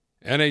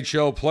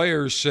NHL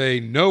players say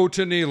no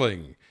to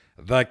kneeling.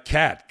 The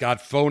cat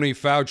got phony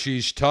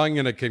Fauci's tongue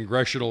in a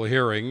congressional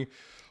hearing.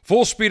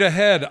 Full speed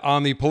ahead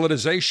on the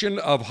politicization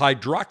of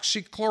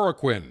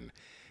hydroxychloroquine.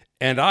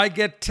 And I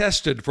get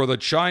tested for the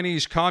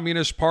Chinese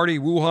Communist Party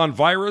Wuhan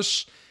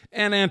virus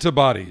and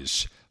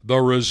antibodies.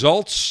 The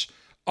results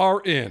are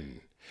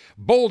in.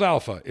 Bold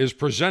Alpha is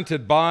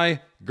presented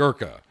by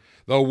Gurkha,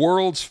 the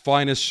world's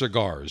finest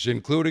cigars,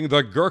 including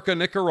the Gurkha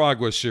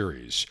Nicaragua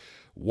series,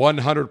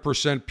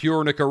 100%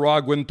 pure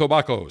Nicaraguan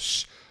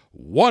tobaccos,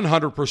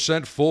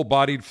 100%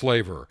 full-bodied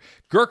flavor.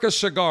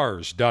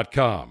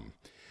 GurkhaCigars.com.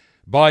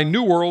 By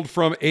New World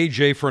from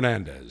A.J.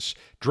 Fernandez.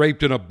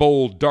 Draped in a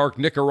bold, dark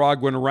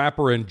Nicaraguan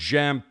wrapper and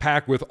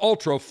jam-packed with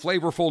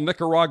ultra-flavorful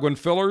Nicaraguan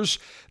fillers,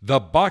 the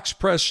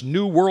box-press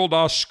New World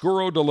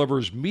Oscuro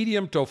delivers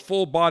medium to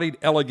full-bodied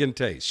elegant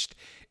taste.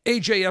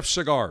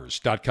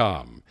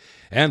 AJFcigars.com.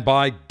 And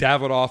by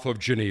Davidoff of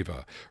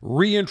Geneva,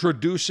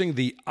 reintroducing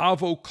the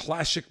Avo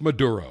Classic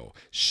Maduro.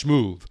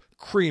 Smooth,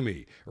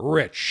 creamy,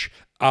 rich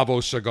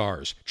Avo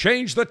cigars.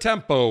 Change the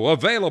tempo.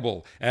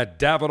 Available at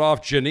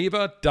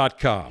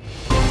DavidoffGeneva.com.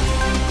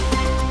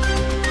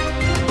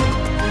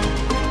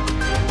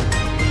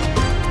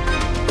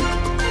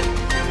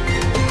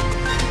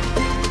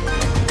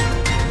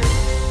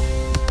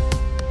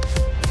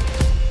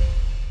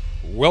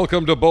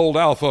 Welcome to Bold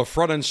Alpha,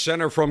 front and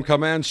center from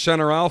Command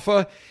Center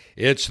Alpha.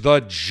 It's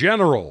the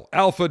General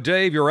Alpha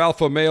Dave, your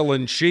alpha male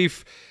in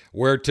chief,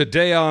 where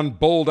today on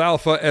Bold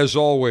Alpha, as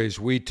always,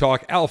 we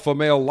talk alpha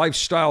male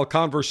lifestyle,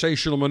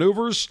 conversational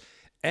maneuvers,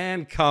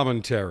 and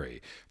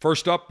commentary.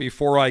 First up,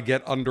 before I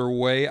get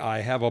underway,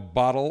 I have a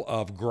bottle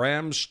of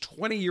Graham's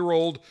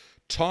 20-year-old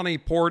Tawny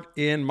Port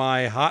in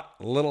my hot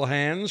little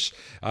hands.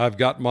 I've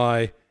got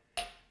my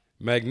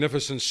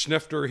magnificent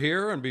snifter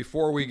here, and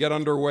before we get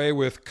underway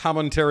with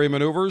commentary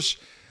maneuvers,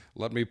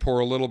 let me pour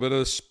a little bit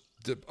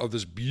of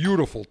this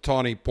beautiful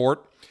Tawny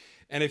Port.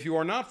 And if you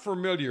are not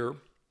familiar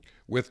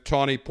with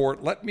Tawny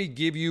Port, let me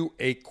give you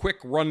a quick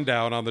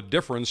rundown on the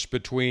difference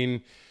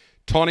between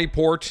Tawny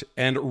Port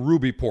and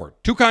Ruby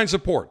Port. Two kinds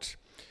of port.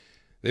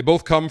 They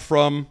both come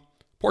from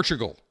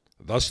Portugal,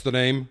 thus the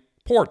name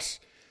Port,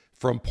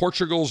 from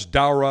Portugal's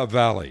Douro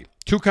Valley.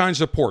 Two kinds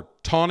of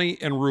port, Tawny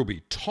and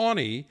Ruby.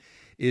 Tawny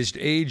is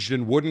aged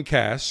in wooden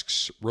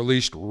casks,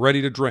 released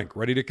ready to drink,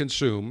 ready to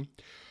consume.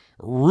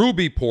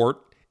 Ruby Port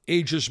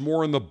ages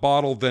more in the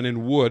bottle than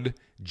in wood.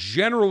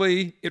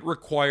 Generally, it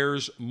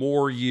requires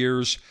more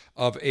years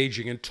of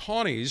aging. And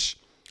Tawnies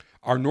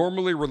are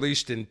normally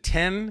released in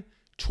 10,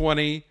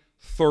 20,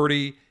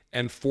 30,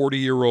 and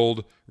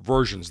 40-year-old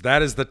versions.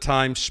 That is the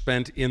time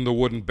spent in the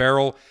wooden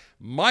barrel.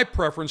 My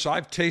preference,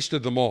 I've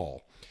tasted them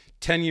all.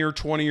 10-year,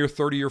 20-year,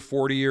 30-year,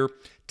 40-year.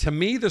 To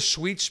me, the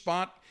sweet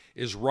spot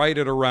is right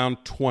at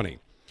around 20.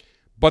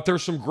 But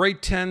there's some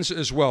great 10s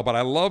as well. But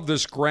I love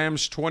this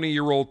Graham's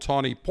 20-year-old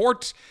Tawny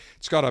Port.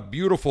 It's got a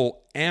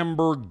beautiful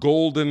amber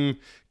golden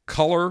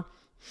color.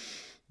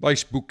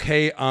 Nice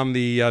bouquet on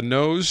the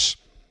nose.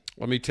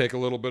 Let me take a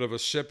little bit of a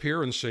sip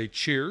here and say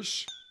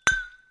cheers.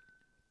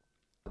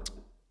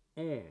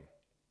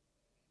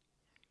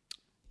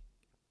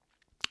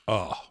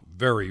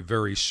 Very,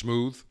 very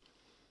smooth.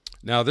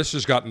 Now, this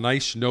has got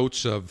nice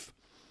notes of,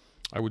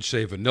 I would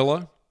say,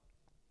 vanilla.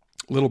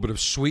 A little bit of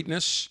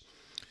sweetness,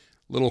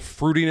 a little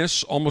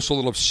fruitiness, almost a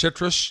little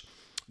citrus.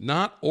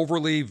 Not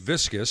overly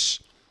viscous,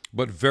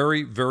 but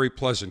very, very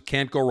pleasant.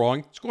 Can't go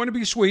wrong. It's going to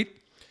be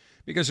sweet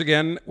because,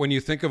 again, when you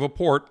think of a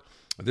port,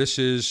 this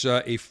is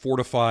a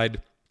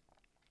fortified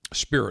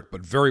spirit,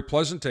 but very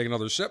pleasant. Take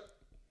another sip.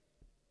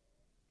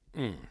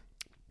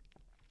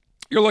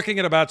 You're looking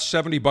at about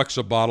 $70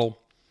 a bottle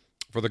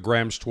for the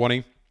Graham's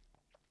 20,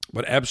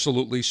 but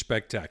absolutely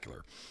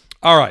spectacular.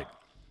 All right.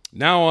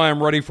 Now I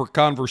am ready for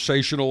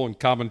conversational and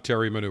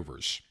commentary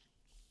maneuvers.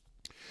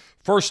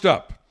 First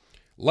up,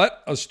 let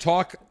us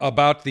talk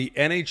about the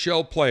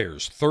NHL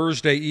players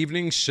Thursday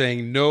evening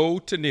saying no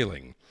to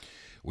kneeling.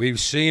 We've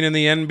seen in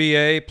the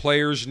NBA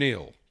players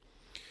kneel.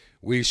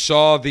 We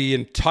saw the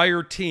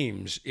entire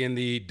teams in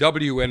the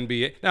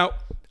WNBA. Now,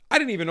 I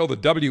didn't even know the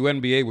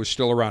WNBA was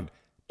still around.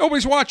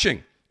 Nobody's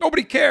watching.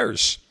 Nobody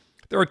cares.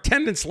 Their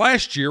attendance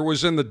last year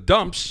was in the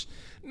dumps.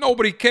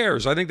 Nobody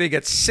cares. I think they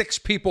get 6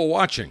 people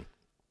watching.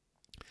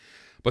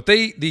 But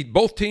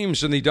both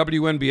teams in the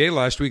WNBA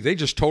last week, they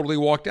just totally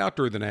walked out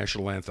during the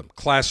national anthem.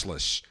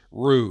 Classless,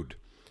 rude,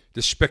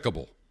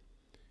 despicable.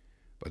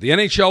 But the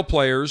NHL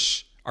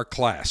players are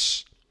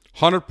class.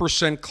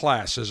 100%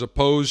 class as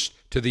opposed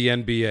to the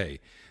NBA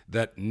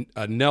that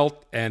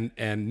knelt and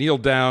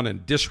kneeled down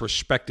and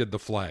disrespected the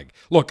flag.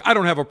 Look, I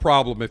don't have a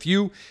problem. If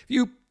you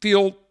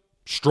feel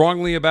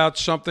strongly about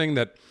something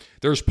that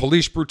there's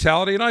police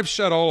brutality, and I've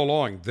said all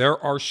along, there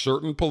are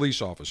certain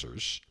police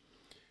officers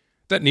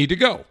that need to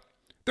go.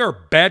 They're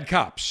bad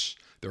cops.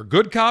 They're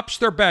good cops.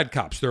 They're bad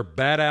cops. They're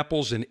bad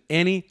apples in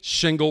any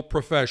single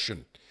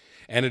profession.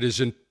 And it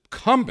is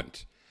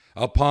incumbent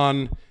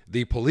upon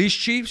the police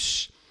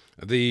chiefs,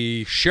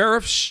 the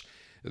sheriffs,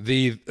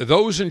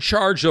 those in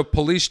charge of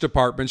police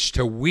departments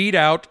to weed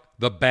out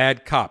the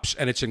bad cops.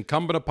 And it's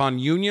incumbent upon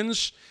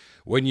unions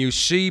When you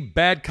see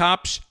bad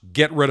cops,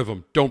 get rid of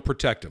them. Don't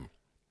protect them.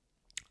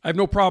 I have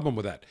no problem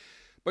with that.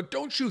 But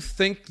don't you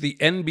think the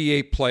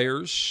NBA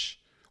players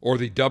or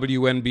the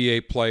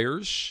WNBA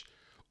players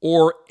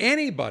or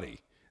anybody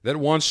that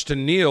wants to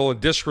kneel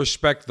and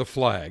disrespect the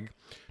flag,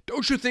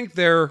 don't you think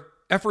their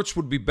efforts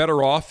would be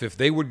better off if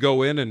they would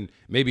go in and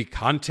maybe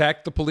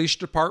contact the police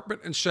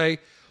department and say,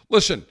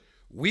 listen,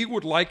 we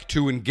would like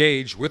to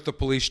engage with the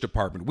police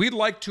department. We'd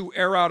like to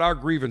air out our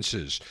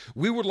grievances.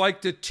 We would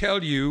like to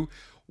tell you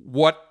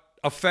what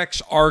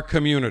affects our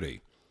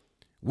community.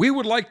 We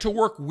would like to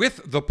work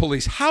with the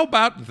police. How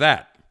about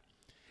that?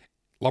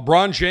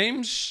 LeBron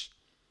James,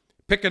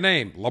 pick a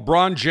name.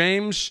 LeBron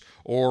James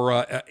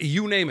or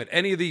you name it.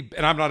 Any of the,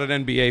 and I'm not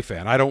an NBA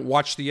fan. I don't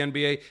watch the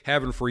NBA,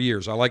 haven't for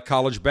years. I like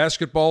college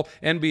basketball.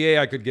 NBA,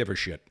 I could give a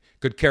shit.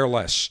 Could care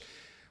less.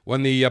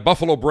 When the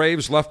Buffalo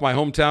Braves left my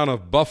hometown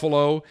of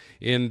Buffalo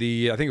in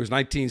I think it was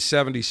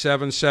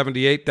 1977,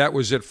 78, that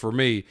was it for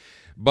me.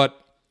 But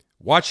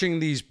watching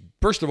these,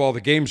 first of all,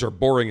 the games are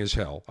boring as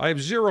hell. I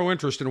have zero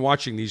interest in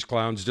watching these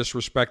clowns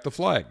disrespect the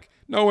flag.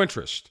 No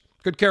interest.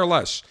 Could care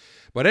less.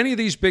 But any of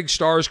these big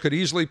stars could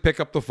easily pick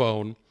up the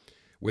phone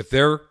with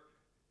their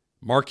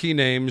marquee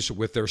names,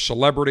 with their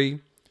celebrity,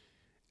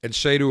 and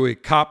say to a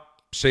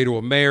cop, say to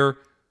a mayor,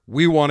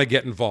 we want to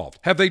get involved.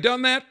 Have they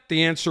done that?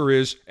 The answer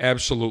is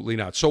absolutely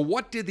not. So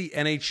what did the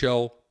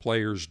NHL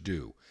players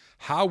do?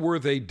 How were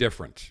they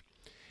different?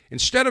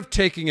 Instead of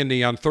taking a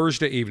knee on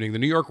Thursday evening, the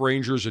New York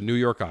Rangers and New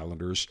York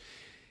Islanders,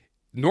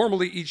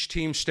 normally each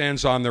team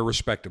stands on their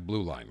respective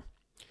blue line.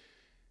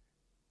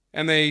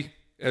 And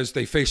as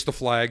they face the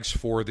flags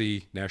for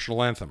the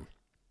national anthem.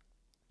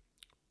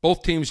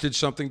 Both teams did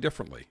something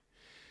differently.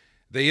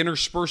 They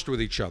interspersed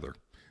with each other.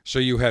 So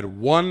you had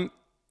one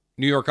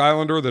New York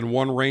Islander, then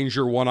one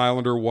Ranger, one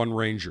Islander, one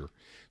Ranger.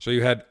 So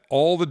you had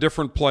all the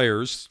different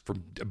players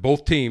from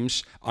both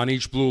teams on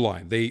each blue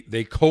line.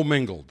 They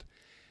commingled.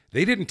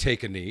 They didn't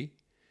take a knee.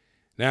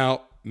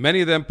 Now,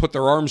 many of them put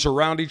their arms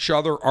around each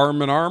other,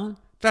 arm in arm.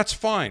 That's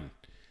fine.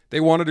 They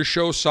wanted to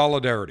show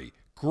solidarity.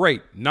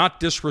 Great,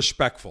 not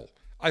disrespectful.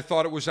 I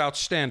thought it was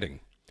outstanding.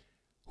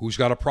 Who's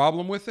got a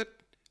problem with it?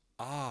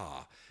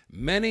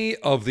 Many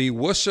of the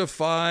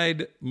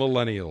wussified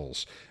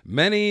millennials,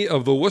 many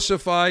of the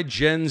wussified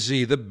Gen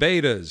Z, the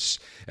betas.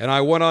 And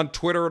I went on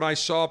Twitter and I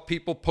saw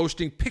people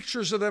posting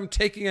pictures of them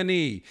taking a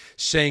knee,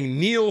 saying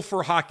kneel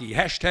for hockey,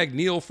 hashtag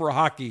kneel for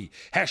hockey,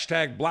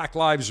 hashtag Black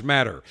Lives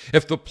Matter.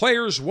 If the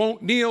players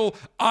won't kneel,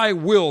 I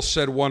will,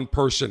 said one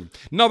person.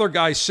 Another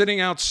guy sitting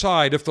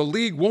outside, if the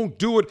league won't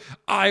do it,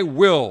 I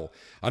will.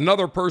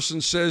 Another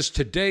person says,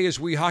 today as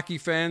we hockey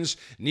fans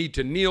need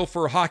to kneel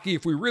for hockey.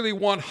 If we really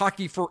want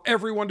hockey for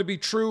everyone to be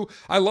true,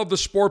 I love the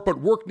sport, but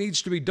work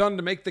needs to be done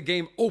to make the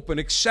game open,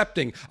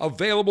 accepting,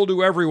 available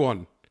to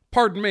everyone.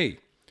 Pardon me.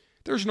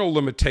 There's no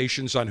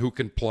limitations on who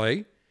can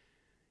play.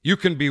 You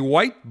can be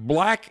white,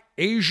 black,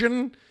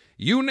 Asian,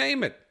 you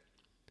name it.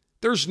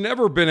 There's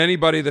never been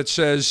anybody that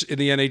says in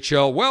the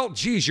NHL, well,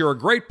 geez, you're a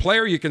great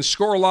player, you can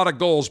score a lot of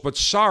goals, but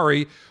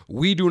sorry,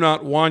 we do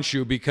not want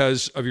you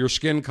because of your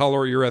skin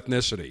color or your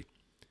ethnicity.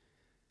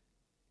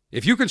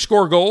 If you can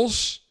score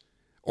goals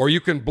or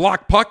you can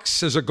block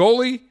pucks as a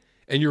goalie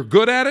and you're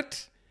good at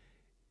it,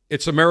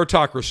 it's a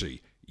meritocracy.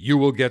 You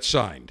will get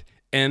signed.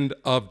 End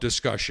of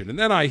discussion. And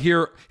then I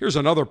here's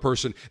another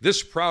person.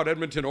 This proud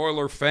Edmonton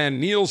Oiler fan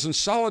kneels in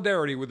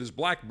solidarity with his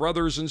black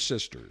brothers and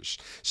sisters.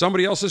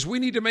 Somebody else says, we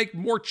need to make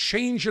more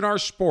change in our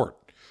sport.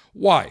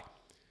 Why?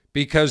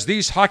 Because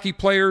these hockey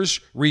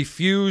players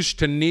refuse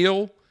to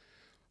kneel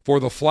for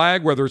the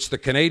flag, whether it's the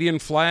Canadian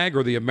flag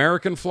or the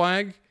American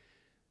flag.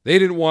 They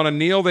didn't want to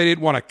kneel. They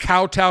didn't want to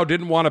kowtow,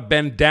 didn't want to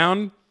bend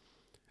down.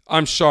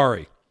 I'm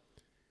sorry.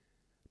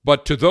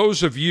 But to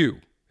those of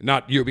you,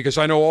 not you, because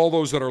I know all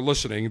those that are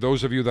listening,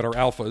 those of you that are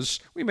alphas,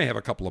 we may have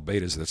a couple of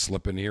betas that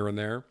slip in here and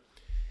there.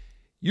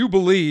 You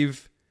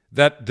believe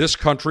that this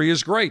country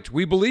is great.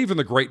 We believe in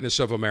the greatness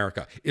of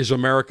America. Is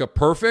America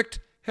perfect?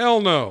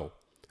 Hell no.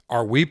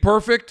 Are we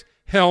perfect?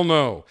 Hell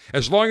no.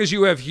 As long as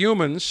you have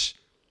humans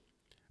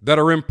that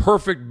are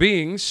imperfect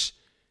beings,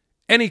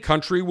 any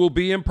country will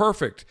be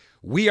imperfect.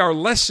 We are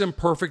less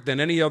imperfect than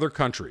any other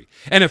country.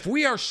 And if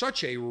we are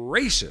such a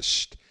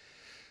racist,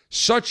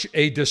 such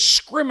a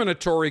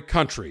discriminatory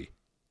country,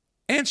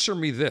 answer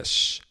me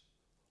this.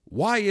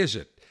 Why is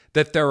it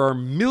that there are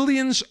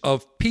millions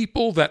of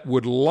people that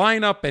would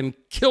line up and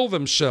kill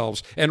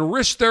themselves and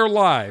risk their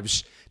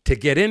lives to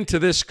get into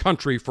this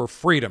country for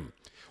freedom?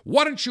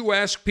 Why don't you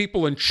ask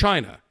people in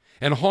China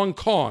and Hong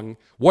Kong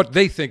what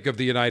they think of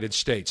the United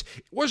States?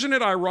 Wasn't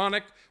it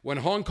ironic when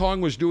Hong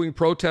Kong was doing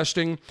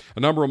protesting a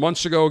number of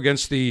months ago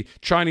against the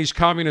Chinese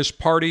Communist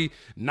Party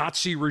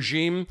Nazi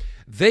regime?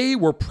 They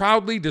were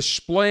proudly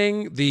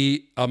displaying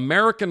the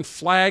American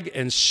flag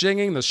and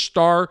singing the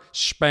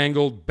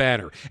Star-Spangled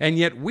Banner. And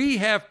yet we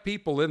have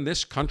people in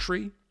this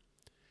country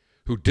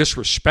who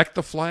disrespect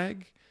the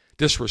flag,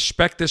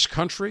 disrespect this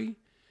country.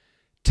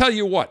 Tell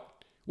you what,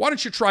 why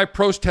don't you try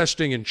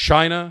protesting in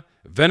China,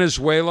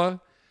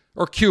 Venezuela,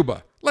 or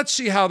Cuba? Let's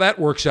see how that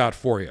works out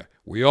for you.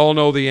 We all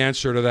know the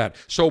answer to that.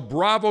 So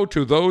bravo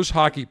to those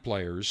hockey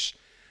players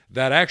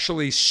that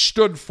actually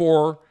stood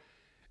for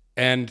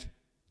and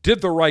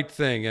did the right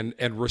thing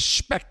and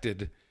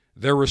respected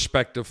their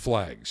respective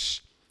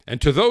flags. And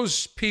to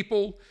those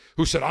people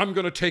who said, I'm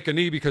going to take a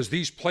knee because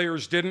these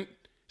players didn't,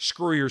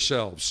 screw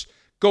yourselves.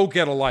 Go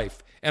get a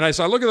life. And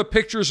as I look at the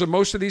pictures of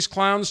most of these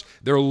clowns,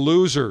 they're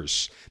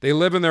losers. They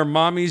live in their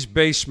mommy's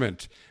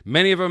basement.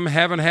 Many of them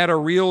haven't had a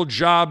real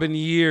job in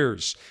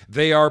years.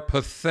 They are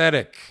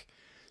pathetic.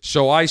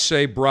 So I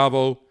say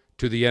bravo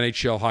to the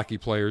NHL hockey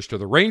players, to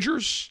the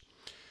Rangers,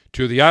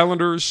 to the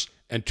Islanders,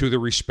 and to the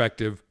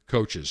respective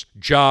coaches.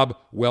 Job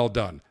well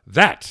done.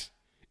 That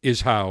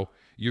is how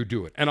you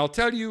do it. And I'll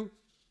tell you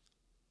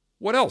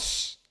what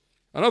else.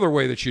 Another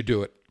way that you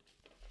do it.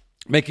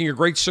 Making a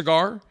great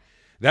cigar,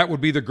 that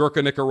would be the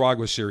Gurkha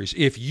Nicaragua series.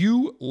 If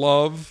you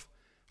love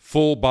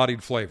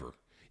full-bodied flavor,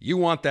 you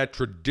want that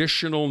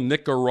traditional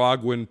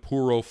Nicaraguan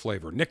puro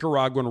flavor,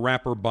 Nicaraguan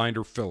wrapper,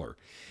 binder, filler.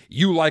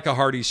 You like a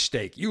hearty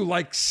steak. You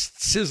like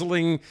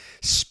sizzling,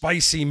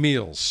 spicy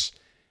meals.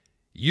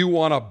 You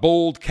want a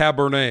bold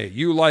Cabernet.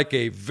 You like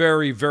a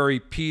very, very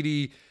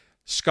peaty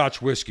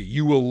Scotch whiskey.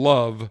 You will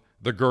love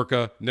the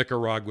Gurkha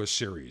Nicaragua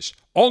series.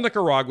 All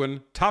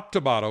Nicaraguan, top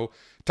to bottom,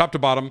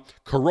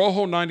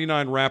 Corojo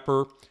 99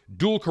 wrapper,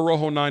 dual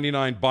Corojo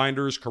 99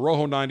 binders,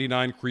 Corojo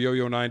 99,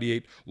 Criollo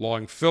 98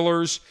 long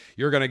fillers.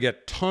 You're going to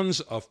get tons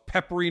of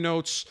peppery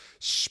notes,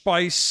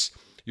 spice.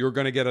 You're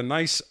going to get a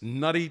nice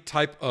nutty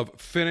type of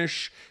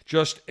finish,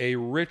 just a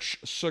rich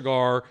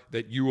cigar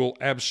that you will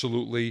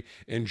absolutely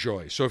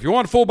enjoy. So if you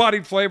want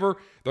full-bodied flavor,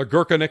 the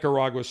Gurkha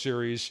Nicaragua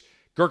series,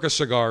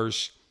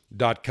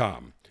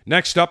 GurkhaCigars.com.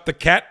 Next up, the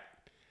cat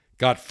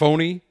got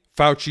phony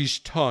Fauci's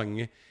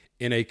tongue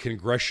in a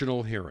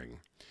congressional hearing.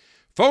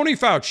 Phony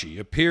Fauci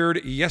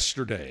appeared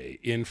yesterday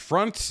in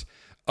front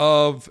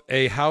of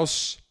a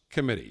House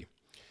committee,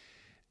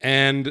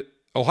 and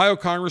Ohio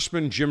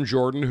Congressman Jim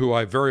Jordan, who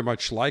I very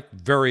much like,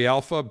 very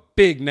alpha,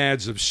 big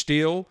nads of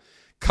steel,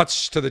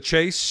 cuts to the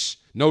chase,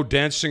 no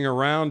dancing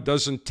around,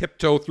 doesn't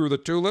tiptoe through the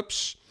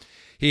tulips.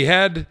 He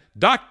had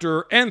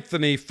Dr.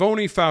 Anthony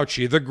Phony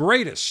Fauci, the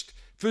greatest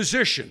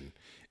physician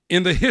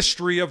in the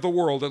history of the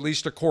world, at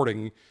least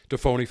according to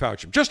Phony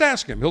Fauci. Just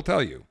ask him, he'll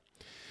tell you.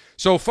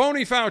 So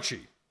Phony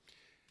Fauci,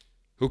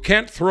 who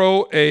can't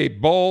throw a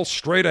ball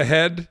straight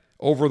ahead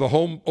over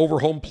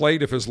home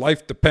plate if his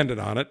life depended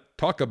on it.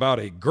 Talk about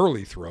a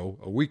girly throw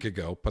a week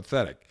ago.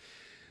 Pathetic.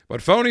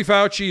 But Phony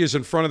Fauci is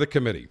in front of the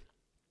committee.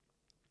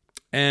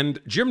 And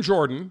Jim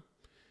Jordan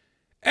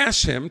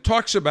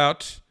talks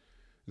about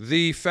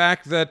the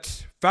fact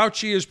that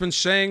Fauci has been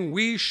saying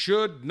we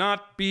should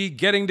not be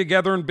getting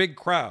together in big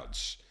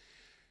crowds.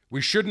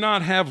 We should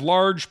not have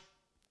large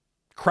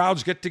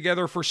crowds get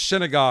together for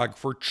synagogue,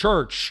 for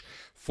church,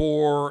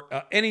 for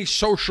any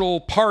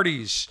social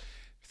parties,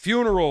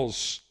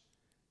 funerals.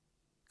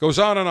 Goes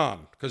on and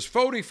on, because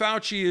Phony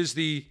Fauci is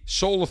the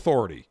sole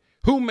authority.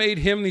 Who made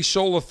him the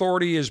sole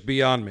authority is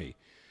beyond me.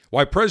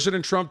 Why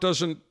President Trump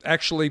doesn't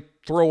actually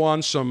throw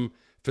on some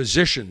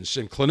physicians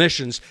and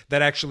clinicians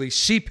that actually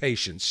see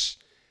patients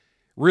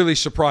really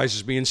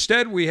surprises me.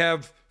 Instead, we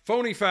have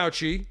Phony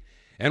Fauci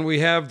and we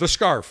have the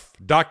scarf,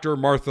 Dr.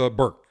 Martha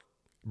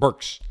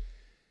Birx.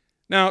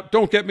 Now,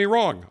 don't get me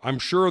wrong. I'm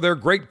sure they're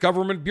great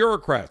government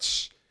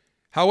bureaucrats.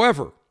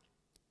 However,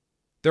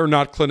 they're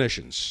not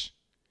clinicians.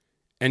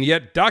 And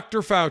yet Dr.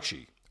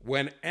 Fauci,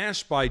 when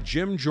asked by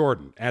Jim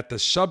Jordan at the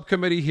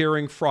subcommittee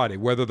hearing Friday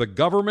whether the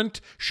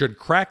government should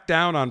crack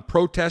down on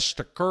protests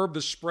to curb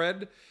the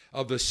spread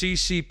of the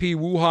CCP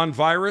Wuhan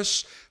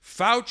virus,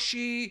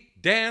 Fauci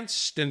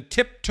danced and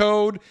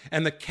tiptoed,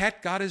 and the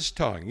cat got his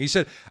tongue. He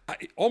said, I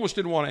almost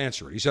didn't want to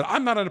answer it. He said,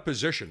 I'm not in a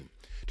position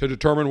to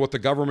determine what the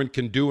government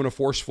can do in a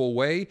forceful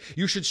way.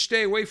 You should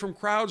stay away from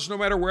crowds no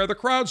matter where the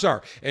crowds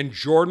are. And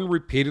Jordan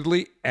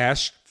repeatedly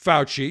asked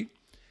Fauci,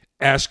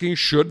 asking,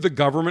 should the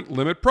government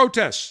limit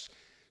protests?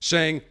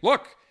 Saying,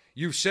 look,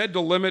 you've said to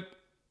limit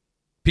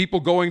people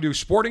going to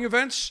sporting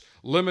events,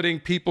 limiting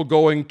people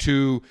going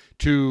to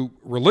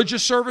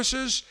religious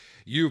services.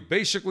 You've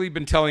basically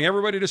been telling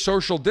everybody to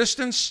social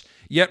distance.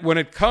 Yet when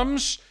it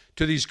comes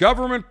to these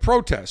government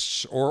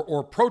protests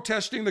or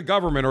protesting the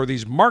government or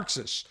these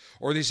Marxists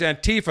or these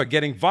Antifa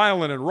getting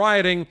violent and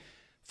rioting,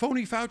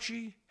 Phony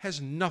Fauci has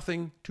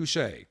nothing to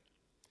say.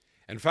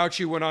 And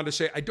Fauci went on to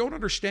say, I don't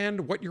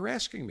understand what you're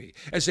asking me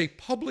as a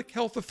public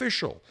health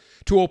official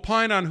to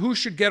opine on who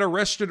should get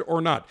arrested or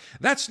not.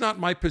 That's not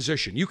my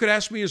position. You could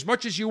ask me as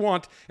much as you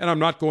want, and I'm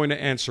not going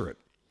to answer it.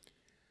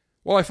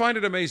 Well, I find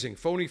it amazing.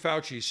 Phony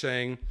Fauci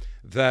saying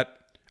that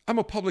I'm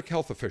a public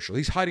health official.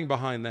 He's hiding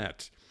behind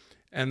that.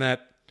 And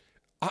that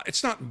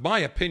it's not my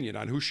opinion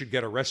on who should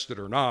get arrested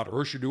or not, or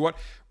who should do what.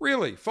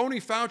 Really,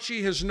 Phony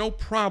Fauci has no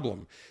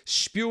problem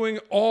spewing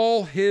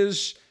all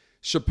his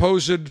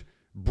supposed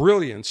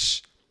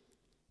brilliance,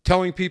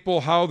 telling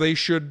people how they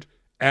should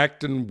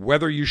act and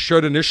whether you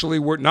should initially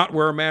not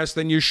wear a mask,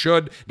 then you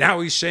should. Now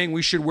he's saying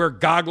we should wear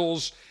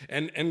goggles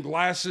and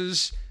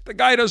glasses. The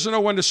guy doesn't know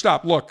when to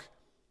stop. Look,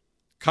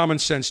 common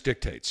sense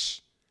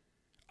dictates.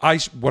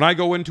 When I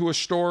go into a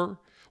store,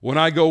 when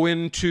I go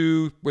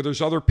into where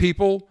there's other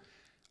people,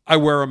 I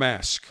wear a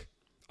mask.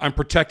 I'm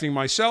protecting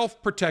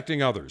myself,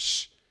 protecting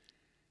others.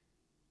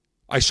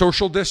 I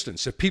social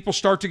distance. If people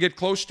start to get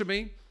close to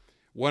me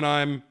when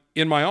I'm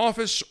in my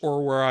office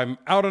or where I'm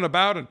out and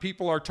about and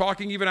people are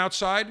talking even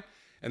outside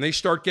and they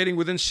start getting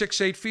within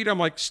 6-8 feet, I'm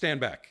like, stand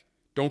back.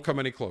 Don't come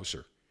any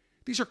closer.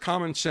 These are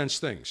common sense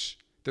things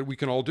that we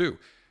can all do.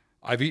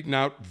 I've eaten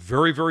out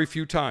very, very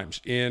few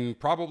times in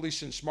probably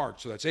since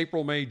March. So that's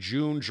April, May,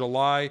 June,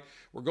 July.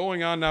 We're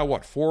going on now,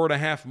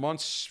 4.5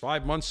 months,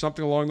 5 months,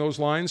 something along those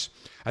lines.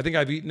 I think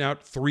I've eaten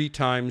out 3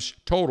 times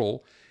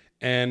total,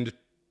 and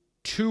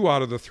 2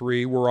 out of the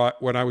 3 were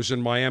when I was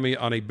in Miami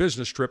on a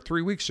business trip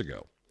 3 weeks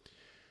ago.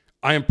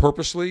 I am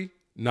purposely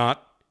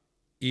not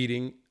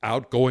eating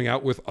out, going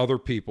out with other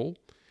people.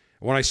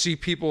 When I see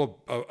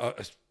people,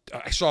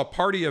 I saw a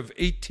party of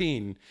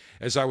 18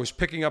 as I was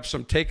picking up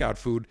some takeout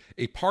food.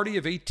 A party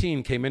of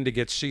 18 came in to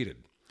get seated.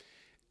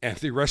 And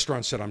the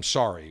restaurant said, I'm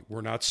sorry,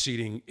 we're not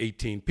seating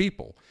 18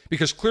 people.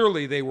 Because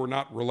clearly they were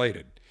not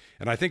related.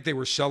 And I think they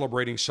were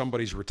celebrating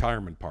somebody's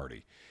retirement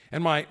party.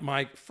 And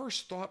my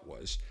first thought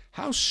was,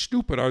 how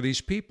stupid are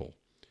these people?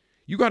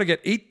 You got to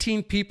get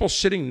 18 people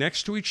sitting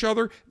next to each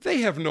other. They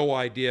have no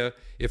idea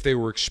if they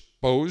were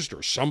exposed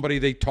or somebody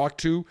they talked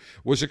to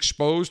was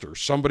exposed or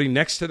somebody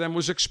next to them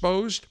was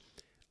exposed.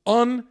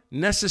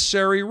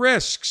 Unnecessary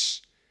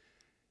risks.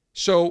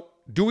 So,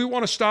 do we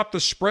want to stop the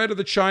spread of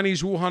the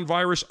Chinese Wuhan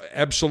virus?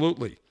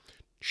 Absolutely.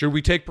 Should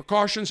we take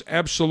precautions?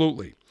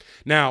 Absolutely.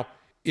 Now,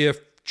 if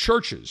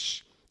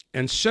churches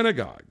and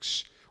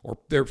synagogues or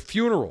their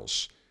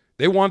funerals,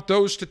 they want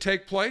those to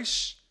take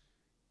place,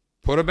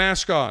 put a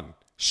mask on,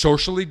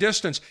 socially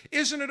distance.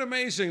 Isn't it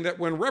amazing that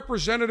when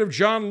Representative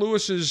John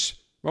Lewis's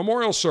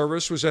memorial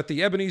service was at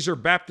the Ebenezer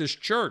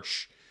Baptist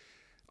Church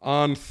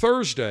on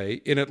Thursday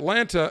in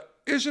Atlanta,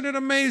 isn't it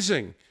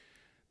amazing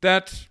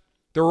that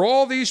there are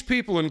all these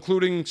people,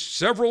 including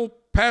several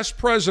past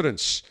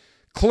presidents,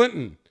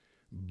 Clinton,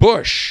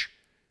 Bush,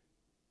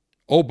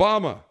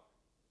 Obama.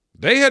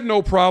 They had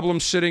no problem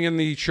sitting in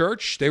the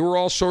church. They were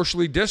all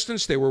socially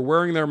distanced. They were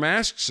wearing their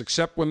masks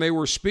except when they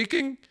were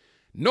speaking.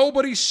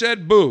 Nobody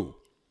said boo,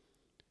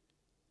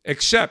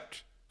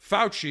 except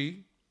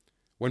Fauci,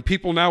 when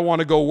people now want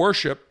to go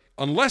worship,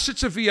 unless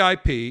it's a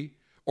VIP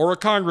or a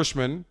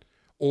congressman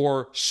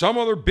or some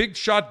other big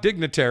shot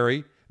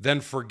dignitary,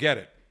 then forget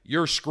it.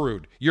 You're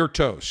screwed. You're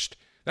toast.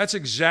 That's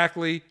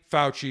exactly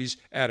Fauci's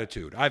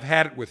attitude. I've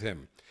had it with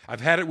him.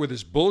 I've had it with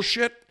his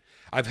bullshit.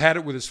 I've had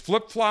it with his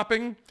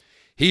flip-flopping.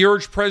 He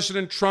urged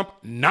President Trump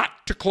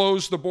not to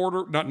close the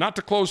border, not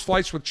to close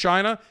flights with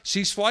China,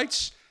 cease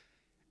flights.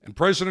 And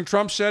President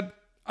Trump said,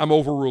 I'm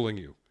overruling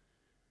you.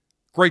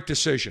 Great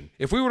decision.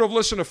 If we would have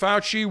listened to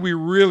Fauci, we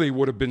really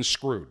would have been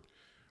screwed,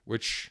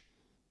 which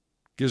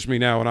gives me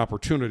now an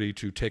opportunity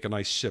to take a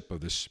nice sip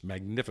of this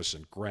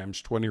magnificent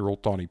Graham's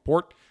 20-year-old Tawny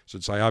Port,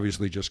 since I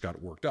obviously just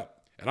got worked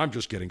up, and I'm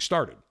just getting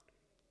started.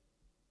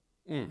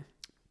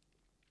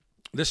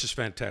 This is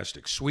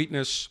fantastic.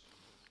 Sweetness,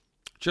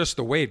 just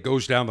the way it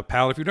goes down the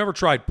palate. If you've never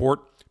tried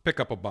port,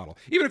 pick up a bottle.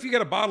 Even if you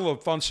get a bottle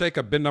of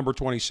Fonseca bin number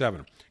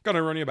 27, going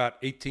to run you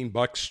about $18,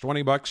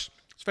 $20.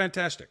 It's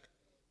fantastic.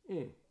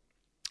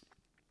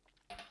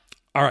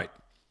 All right,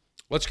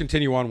 let's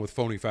continue on with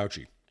Phony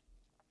Fauci.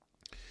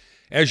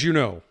 As you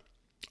know,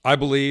 I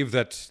believe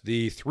that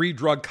the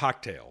 3-drug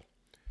cocktail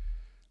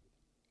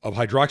of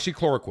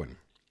hydroxychloroquine,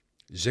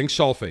 zinc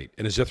sulfate,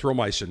 and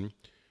azithromycin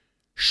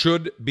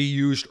should be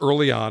used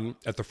early on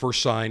at the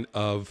first sign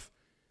of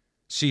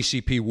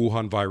CCP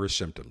Wuhan virus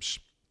symptoms.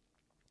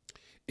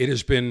 It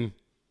has been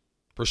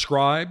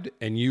prescribed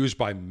and used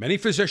by many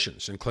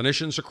physicians and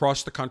clinicians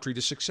across the country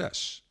to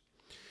success.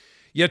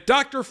 Yet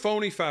Dr.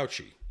 Phony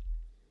Fauci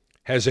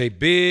has a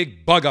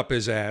big bug up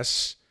his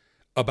ass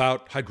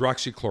about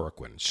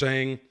hydroxychloroquine,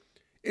 saying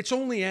it's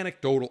only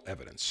anecdotal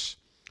evidence.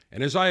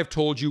 And as I have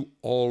told you,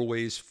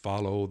 always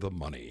follow the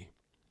money.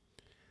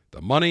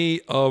 The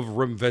money of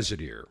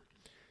remdesivir.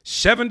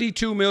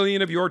 $72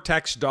 million of your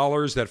tax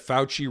dollars that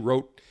Fauci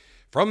wrote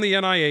from the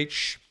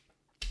NIH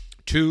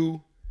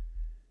to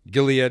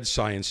Gilead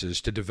Sciences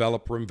to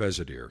develop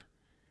remdesivir.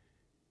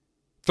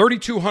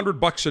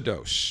 $3,200 a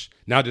dose.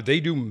 Now, did they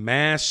do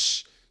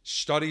mass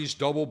studies,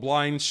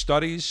 double-blind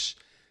studies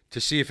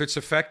to see if it's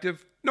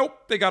effective?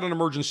 Nope, they got an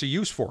emergency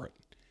use for it.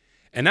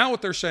 And now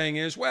what they're saying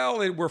is, well,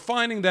 we're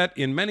finding that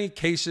in many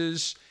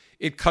cases,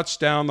 it cuts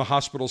down, the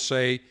hospitals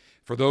say,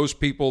 for those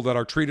people that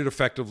are treated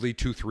effectively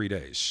 2-3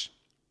 days.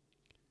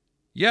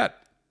 Yet,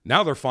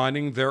 now they're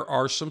finding there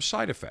are some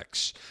side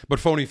effects. But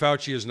Phony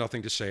Fauci has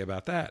nothing to say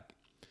about that.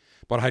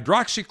 But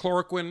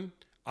hydroxychloroquine,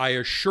 I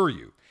assure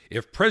you,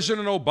 if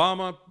President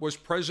Obama was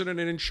president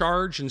and in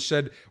charge and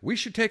said, we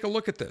should take a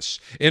look at this.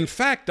 In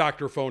fact,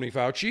 Dr. Phony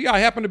Fauci, I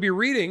happen to be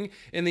reading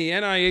in the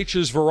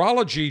NIH's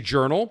Virology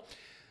Journal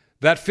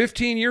that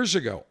 15 years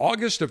ago,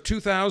 August of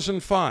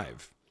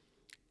 2005,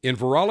 in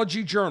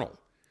Virology Journal,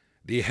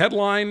 the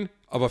headline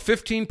of a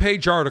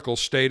 15-page article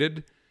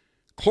stated,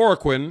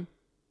 chloroquine,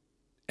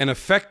 an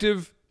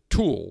effective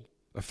tool,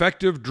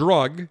 effective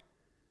drug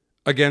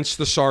against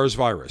the SARS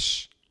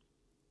virus,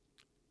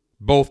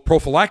 both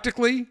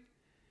prophylactically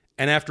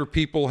and after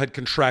people had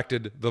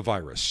contracted the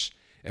virus.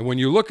 And when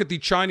you look at the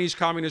Chinese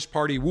Communist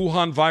Party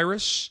Wuhan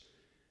virus,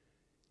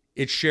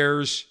 it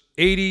shares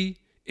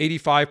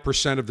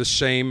 85% of the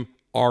same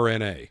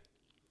RNA.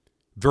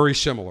 Very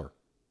similar,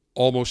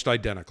 almost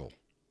identical.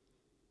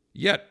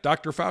 Yet,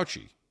 Dr.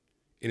 Fauci,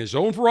 in his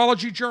own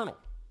virology journal,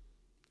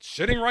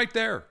 sitting right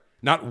there,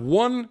 not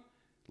one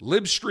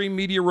Libstream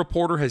media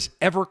reporter has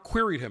ever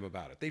queried him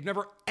about it. They've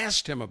never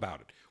asked him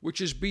about it,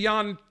 which is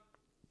beyond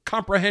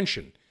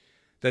comprehension,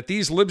 that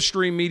these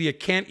Libstream media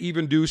can't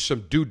even do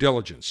some due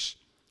diligence.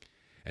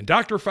 And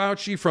Dr.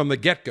 Fauci, from the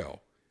get-go,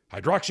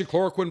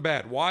 hydroxychloroquine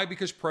bad. Why?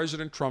 Because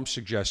President Trump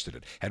suggested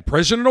it. Had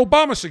President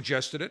Obama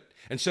suggested it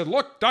and said,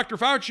 look, Dr.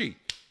 Fauci,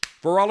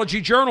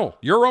 Virology Journal,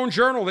 your own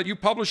journal that you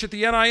publish at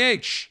the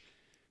NIH,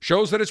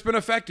 shows that it's been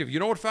effective. You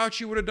know what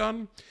Fauci would have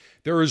done?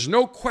 There is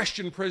no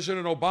question,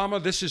 President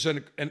Obama, this is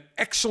an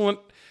excellent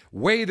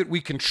way that we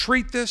can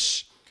treat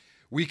this.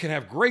 We can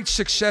have great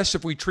success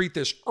if we treat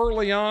this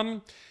early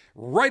on,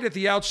 right at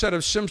the outset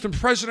of symptoms.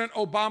 President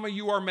Obama,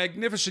 you are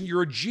magnificent.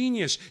 You're a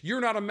genius.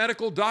 You're not a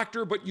medical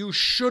doctor, but you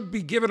should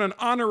be given an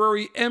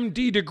honorary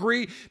MD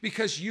degree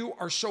because you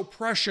are so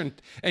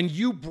prescient and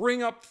you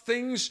bring up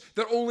things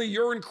that only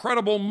your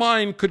incredible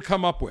mind could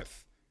come up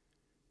with.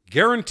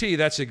 Guarantee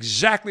that's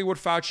exactly what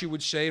Fauci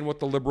would say and what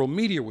the liberal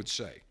media would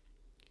say.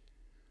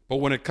 But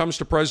when it comes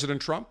to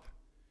President Trump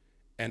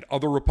and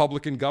other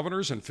Republican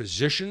governors and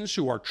physicians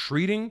who are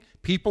treating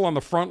people on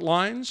the front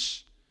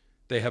lines,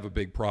 they have a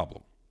big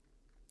problem.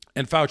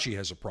 And Fauci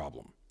has a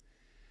problem.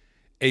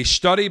 A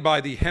study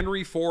by the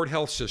Henry Ford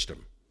Health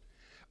System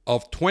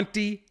of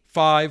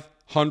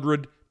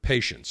 2,500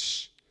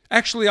 patients.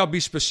 Actually, I'll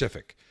be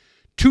specific.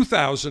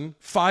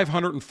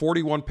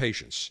 2,541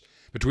 patients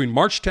between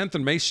March 10th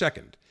and May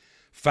 2nd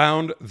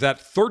found that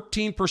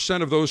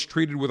 13% of those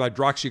treated with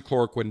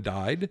hydroxychloroquine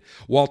died,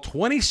 while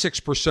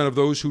 26% of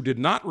those who did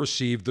not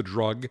receive the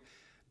drug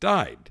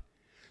died.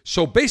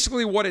 So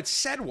basically what it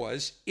said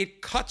was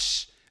it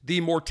cuts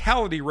the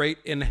mortality rate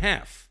in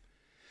half.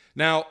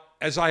 Now,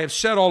 as I have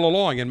said all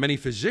along, and many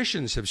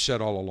physicians have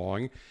said all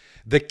along,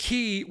 the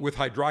key with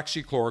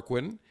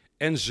hydroxychloroquine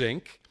and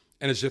zinc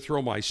and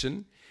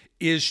azithromycin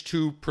is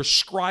to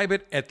prescribe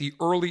it at the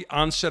early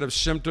onset of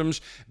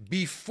symptoms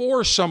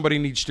before somebody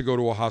needs to go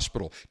to a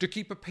hospital, to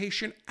keep a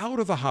patient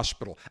out of the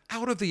hospital,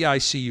 out of the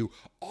ICU,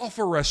 off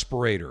a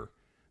respirator.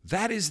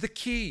 That is the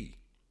key.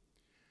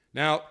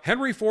 Now,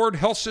 Henry Ford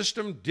Health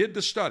System did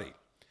the study,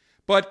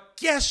 but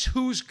guess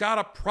who's got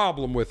a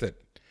problem with it?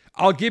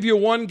 I'll give you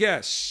one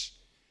guess.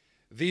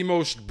 The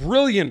most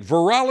brilliant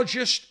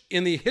virologist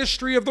in the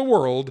history of the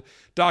world,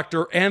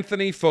 Dr.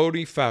 Anthony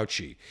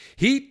Fauci.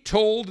 He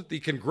told the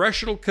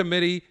Congressional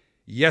Committee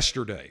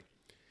yesterday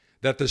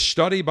that the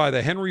study by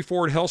the Henry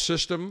Ford Health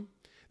System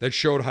that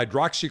showed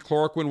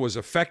hydroxychloroquine was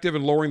effective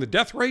in lowering the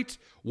death rate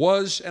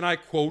was, and I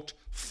quote,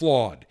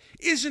 flawed.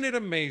 Isn't it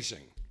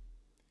amazing?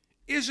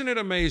 Isn't it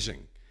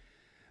amazing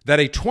that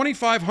a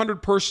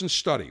 2,500-person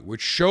study,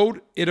 which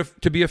showed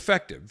it to be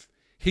effective,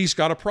 he's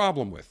got a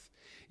problem with?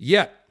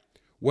 Yet,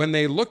 when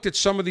they looked at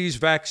some of these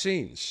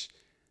vaccines,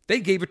 they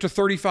gave it to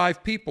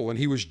 35 people, and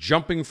he was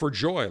jumping for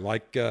joy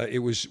like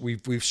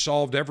we've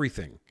solved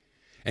everything.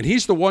 And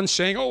he's the one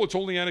saying, oh, it's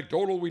only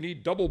anecdotal. We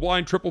need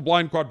double-blind,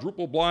 triple-blind,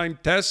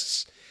 quadruple-blind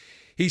tests.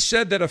 He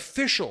said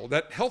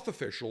that health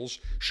officials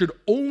should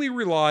only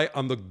rely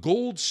on the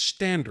gold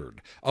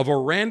standard of a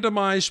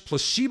randomized,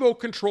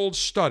 placebo-controlled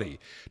study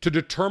to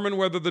determine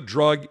whether the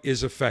drug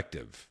is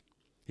effective.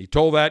 He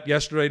told that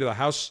yesterday to the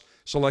House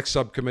Select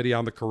Subcommittee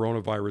on the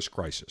Coronavirus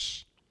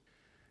Crisis.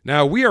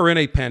 Now, we are in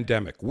a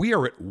pandemic. We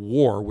are at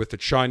war with the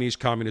Chinese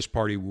Communist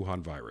Party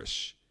Wuhan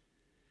virus.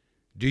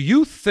 Do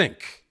you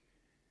think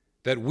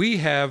that we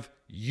have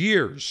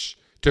years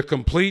to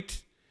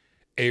complete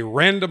a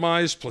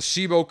randomized,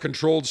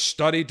 placebo-controlled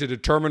study to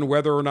determine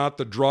whether or not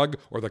the drug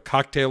or the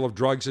cocktail of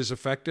drugs is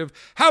effective?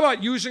 How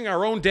about using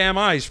our own damn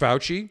eyes,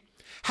 Fauci?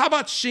 How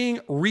about seeing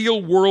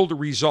real-world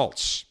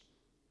results?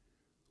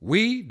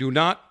 We do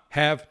not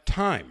have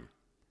time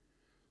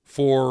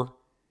for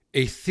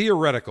a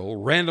theoretical,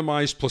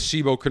 randomized,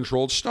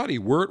 placebo-controlled study.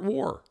 We're at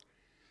war.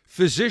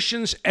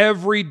 Physicians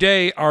every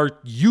day are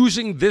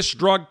using this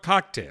drug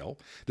cocktail,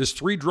 this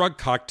 3-drug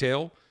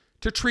cocktail,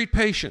 to treat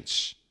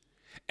patients.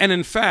 And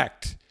in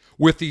fact,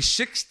 with the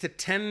 6 to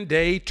 10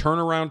 day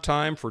turnaround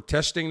time for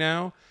testing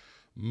now,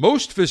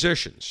 most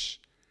physicians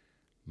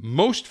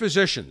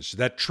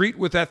that treat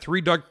with that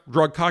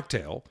 3-drug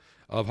cocktail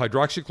of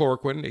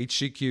hydroxychloroquine,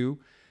 HCQ,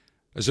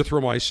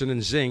 azithromycin,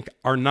 and zinc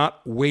are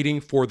not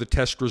waiting for the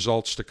test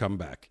results to come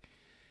back.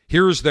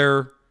 Here's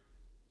their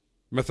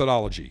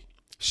methodology.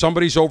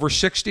 Somebody's over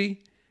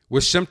 60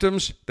 with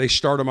symptoms, they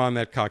start them on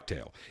that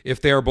cocktail.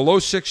 If they are below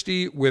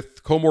 60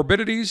 with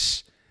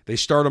comorbidities, they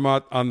start them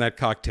on that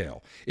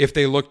cocktail. If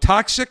they look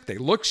toxic, they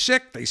look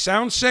sick, they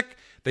sound sick,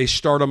 they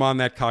start them on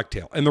that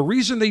cocktail. And the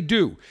reason they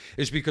do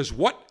is because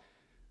what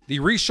the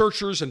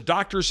researchers and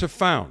doctors have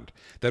found,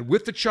 that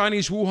with the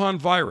Chinese Wuhan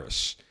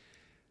virus,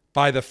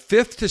 By the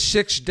 5th to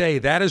 6th day,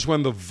 that is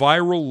when the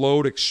viral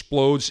load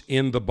explodes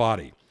in the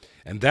body.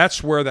 And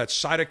that's where that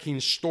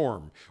cytokine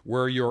storm,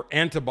 where your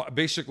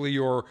basically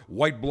your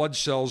white blood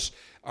cells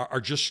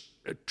are just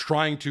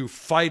trying to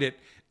fight it,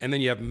 and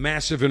then you have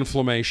massive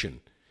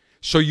inflammation.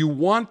 So you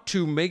want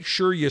to make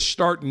sure you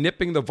start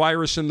nipping the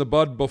virus in the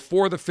bud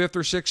before the 5th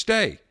or 6th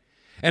day.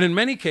 And in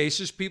many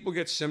cases, people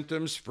get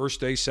symptoms first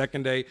day,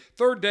 second day,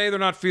 third day, they're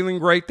not feeling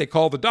great. They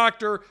call the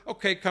doctor.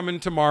 Okay, come in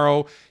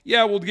tomorrow.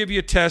 Yeah, we'll give you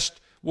a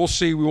test. We'll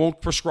see. We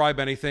won't prescribe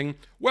anything.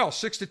 Well,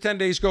 6 to 10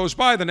 days goes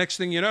by. The next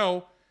thing you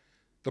know,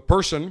 the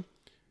person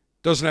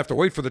doesn't have to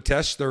wait for the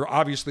test. They're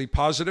obviously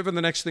positive, and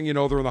the next thing you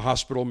know, they're in the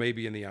hospital,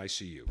 maybe in the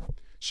ICU.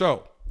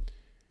 So,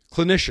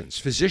 clinicians,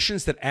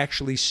 physicians that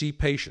actually see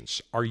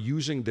patients are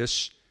using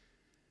this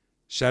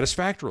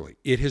satisfactorily.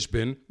 It has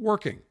been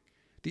working.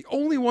 The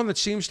only one that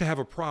seems to have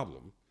a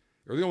problem,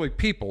 or the only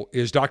people,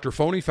 is Dr.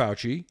 Phony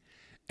Fauci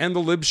and the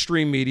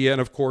libstream media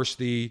and, of course,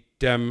 the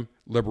Dem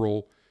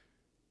liberal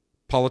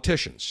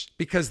politicians,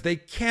 because they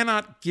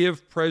cannot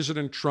give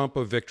President Trump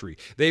a victory.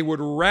 They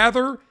would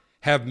rather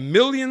have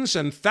millions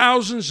and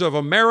thousands of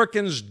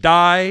Americans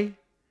die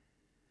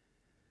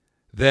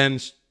than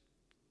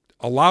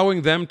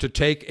allowing them to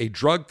take a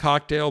drug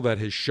cocktail that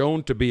has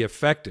shown to be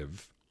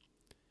effective,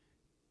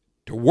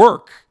 to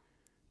work,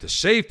 to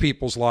save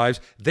people's lives.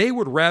 They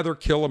would rather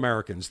kill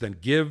Americans than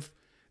give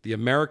the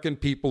American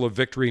people a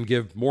victory and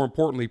give, more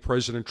importantly,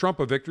 President Trump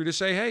a victory to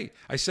say, hey,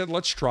 I said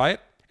let's try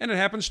it, and it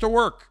happens to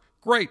work.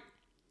 Great.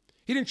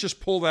 He didn't just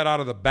pull that out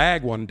of the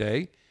bag one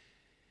day.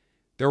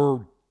 There were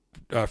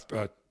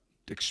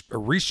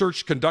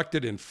research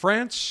conducted in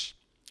France.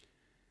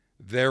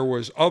 There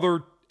was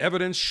other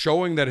evidence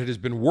showing that it has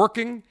been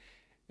working.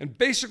 And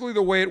basically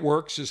the way it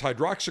works is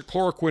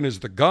hydroxychloroquine is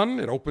the gun.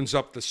 It opens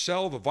up the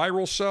cell, the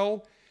viral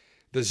cell.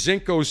 The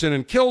zinc goes in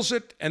and kills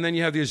it. And then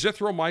you have the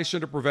azithromycin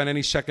to prevent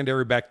any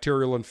secondary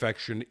bacterial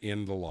infection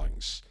in the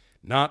lungs.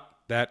 Not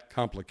that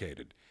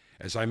complicated.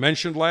 As I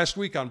mentioned last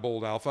week on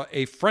Bold Alpha,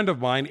 a friend of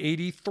mine,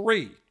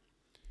 83,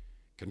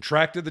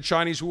 contracted the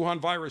Chinese Wuhan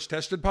virus,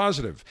 tested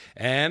positive,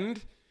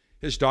 and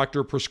his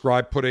doctor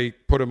prescribed, put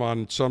him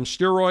on some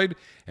steroid,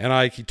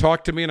 and he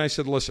talked to me, and I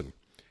said, listen,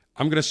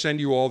 I'm going to send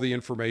you all the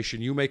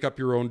information. You make up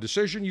your own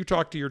decision. You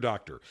talk to your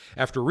doctor.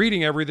 After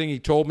reading everything, he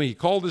told me he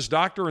called his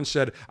doctor and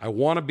said, I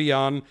want to be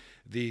on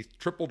the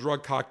triple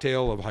drug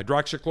cocktail of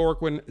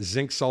hydroxychloroquine,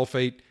 zinc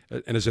sulfate,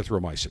 and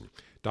azithromycin.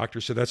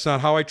 Doctor said, that's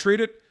not how I treat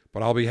it,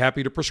 but I'll be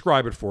happy to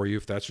prescribe it for you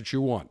if that's what you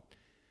want.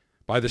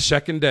 By the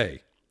second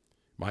day,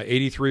 my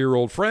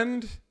 83-year-old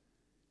friend,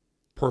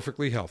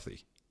 perfectly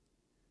healthy.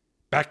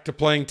 Back to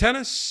playing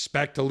tennis,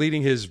 back to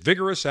leading his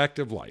vigorous,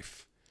 active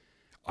life.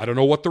 I don't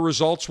know what the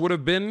results would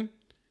have been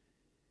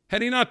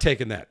had he not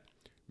taken that.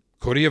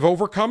 Could he have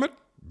overcome it?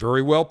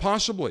 Very well,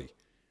 possibly.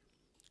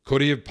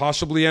 Could he have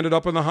possibly ended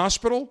up in the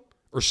hospital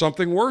or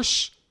something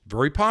worse?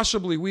 Very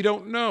possibly. We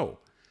don't know.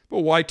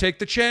 But why take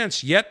the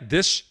chance? Yet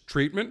this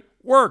treatment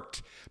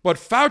worked. But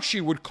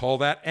Fauci would call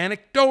that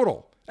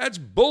anecdotal. That's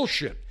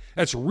bullshit.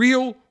 That's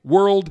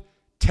real-world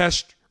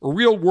test or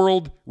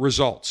real-world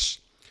results.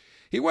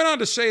 He went on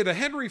to say the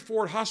Henry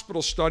Ford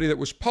Hospital study that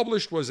was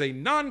published was a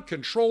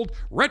non-controlled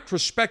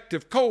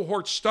retrospective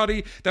cohort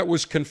study that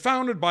was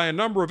confounded by a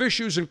number of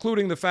issues,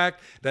 including the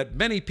fact that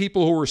many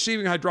people who were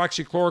receiving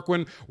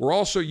hydroxychloroquine were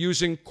also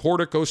using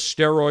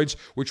corticosteroids,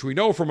 which we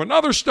know from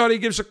another study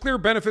gives a clear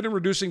benefit in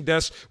reducing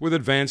deaths with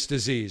advanced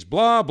disease.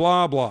 Blah,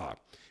 blah, blah.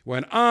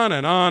 Went on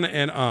and on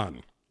and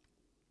on.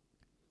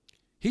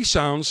 He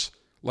sounds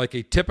like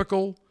a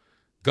typical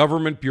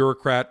government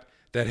bureaucrat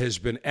that has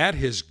been at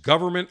his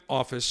government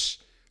office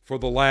for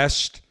the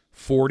last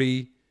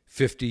 40,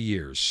 50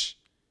 years.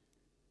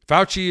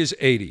 Fauci is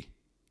 80.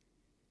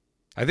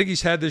 I think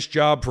he's had this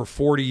job for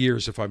 40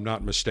 years, if I'm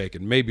not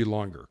mistaken, maybe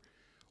longer.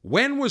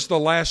 When was the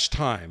last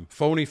time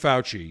Phony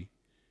Fauci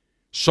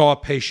saw a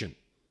patient,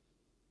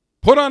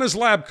 put on his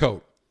lab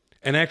coat,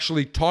 and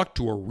actually talked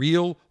to a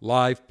real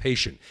live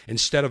patient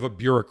instead of a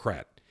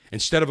bureaucrat,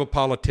 instead of a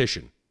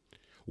politician?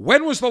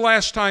 When was the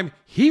last time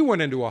he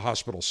went into a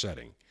hospital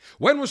setting?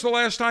 When was the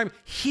last time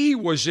he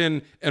was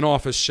in an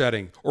office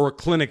setting or a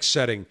clinic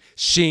setting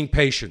seeing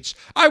patients?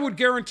 I would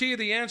guarantee you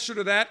the answer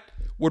to that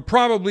would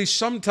probably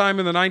sometime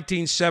in the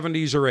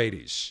 1970s or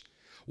 80s.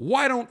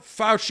 Why don't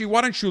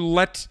you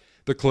let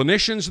the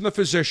clinicians and the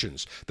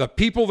physicians, the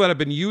people that have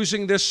been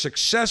using this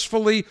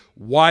successfully,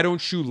 why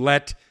don't you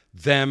let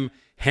them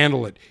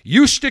handle it?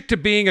 You stick to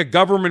being a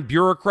government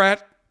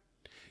bureaucrat.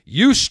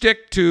 You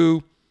stick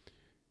to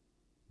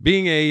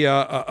being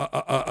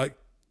a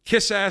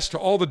kiss ass to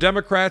all the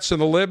Democrats and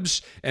the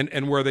libs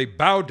and where they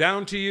bow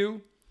down to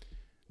you,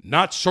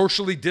 not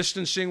socially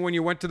distancing when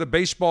you went to the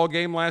baseball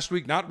game last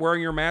week, not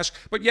wearing your mask,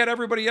 but yet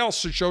everybody else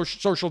should show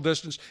social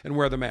distance and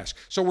wear the mask.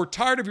 So we're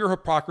tired of your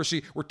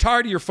hypocrisy. We're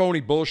tired of your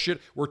phony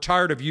bullshit. We're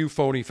tired of you,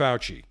 Phony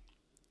Fauci.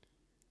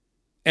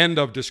 End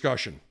of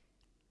discussion.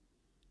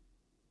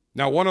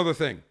 Now, one other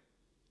thing.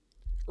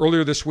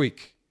 Earlier this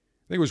week,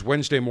 I think it was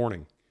Wednesday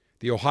morning,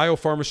 the Ohio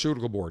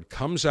Pharmaceutical Board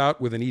comes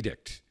out with an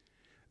edict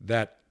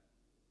that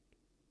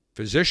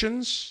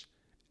physicians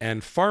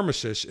and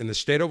pharmacists in the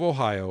state of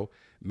Ohio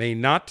may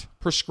not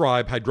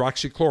prescribe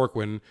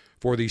hydroxychloroquine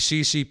for the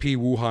CCP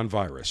Wuhan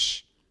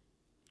virus.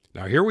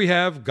 Now, here we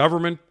have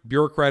government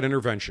bureaucrat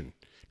intervention,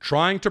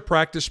 trying to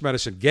practice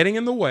medicine, getting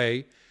in the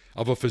way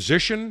of a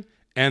physician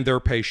and their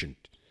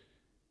patient,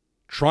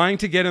 trying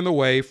to get in the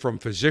way from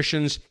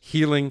physicians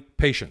healing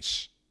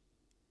patients.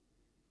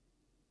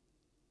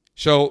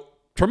 So,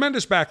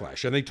 tremendous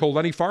backlash. And they told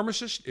any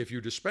pharmacist, if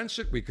you dispense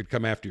it, we could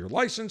come after your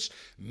license.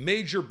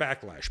 Major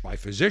backlash by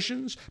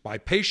physicians, by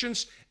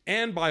patients,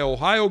 and by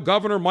Ohio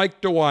Governor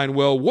Mike DeWine.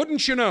 Well,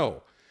 wouldn't you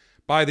know,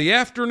 by the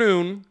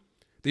afternoon,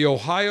 the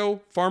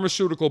Ohio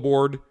Pharmaceutical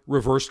Board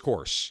reversed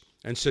course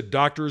and said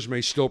doctors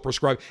may still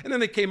prescribe. And then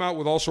they came out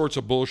with all sorts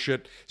of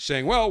bullshit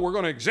saying, well, we're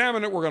going to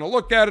examine it, we're going to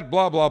look at it,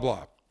 blah, blah,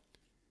 blah.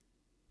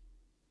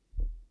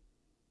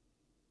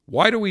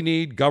 Why do we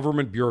need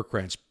government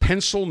bureaucrats,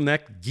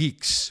 pencil-neck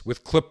geeks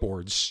with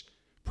clipboards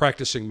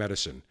practicing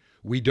medicine?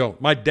 We don't.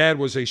 My dad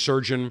was a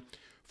surgeon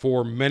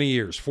for many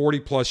years,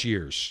 40-plus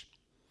years.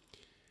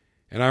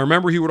 And I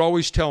remember he would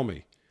always tell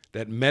me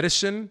that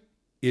medicine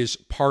is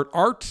part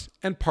art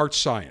and part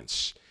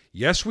science.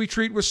 Yes, we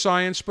treat with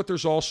science, but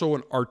there's also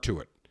an art to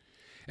it.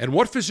 And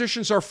what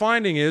physicians are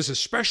finding is,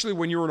 especially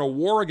when you're in a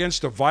war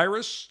against a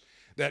virus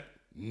that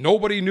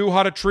nobody knew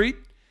how to treat,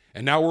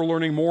 and now we're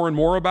learning more and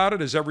more about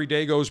it as every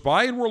day goes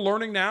by, and we're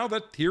learning now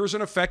that here's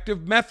an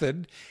effective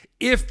method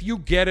if you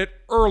get it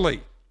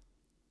early.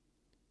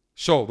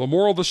 So, the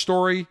moral of the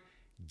story,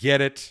 get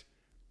it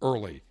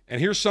early. And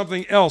here's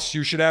something else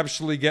you should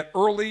absolutely get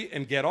early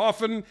and get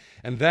often,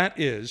 and that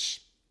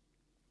is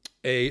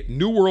a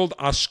New World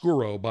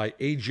Oscuro by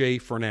A.J.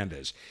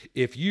 Fernandez.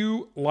 If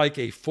you like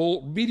a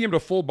full, medium to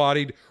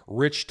full-bodied,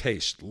 rich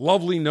taste,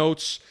 lovely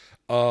notes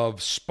of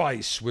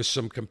spice with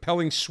some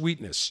compelling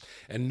sweetness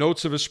and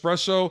notes of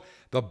espresso,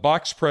 the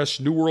box press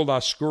New World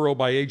Oscuro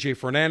by A.J.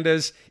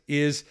 Fernandez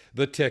is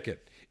the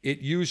ticket. It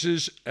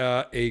uses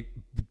a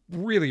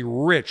really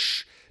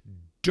rich,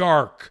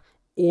 dark,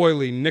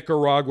 oily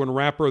Nicaraguan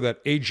wrapper that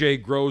A.J.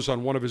 grows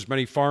on one of his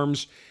many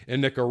farms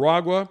in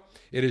Nicaragua.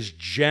 It is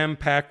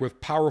jam-packed with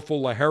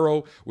powerful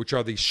Lajero, which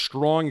are the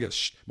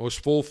strongest,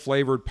 most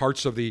full-flavored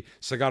parts of the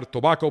Cigar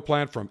Tobacco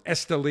plant from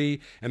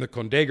Esteli and the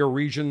Condega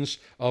regions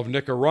of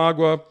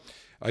Nicaragua.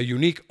 A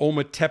unique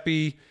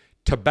Ometepe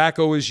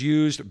tobacco is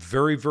used,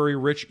 very, very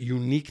rich,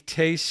 unique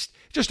taste.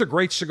 Just a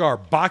great cigar.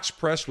 Box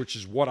press, which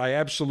is what I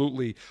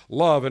absolutely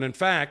love. And in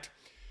fact,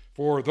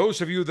 for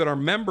those of you that are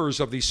members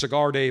of the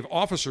Cigar Dave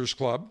Officers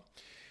Club,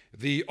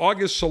 the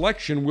August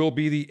selection will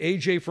be the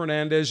A.J.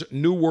 Fernandez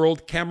New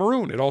World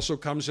Cameroon. It also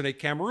comes in a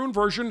Cameroon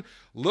version, a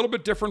little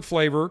bit different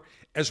flavor,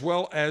 as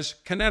well as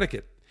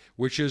Connecticut,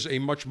 which is a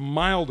much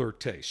milder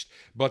taste.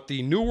 But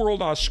the New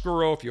World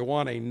Oscuro, if you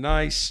want a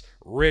nice,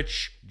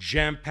 rich,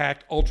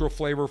 jam-packed,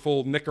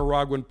 ultra-flavorful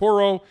Nicaraguan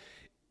puro,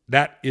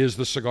 that is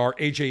the cigar,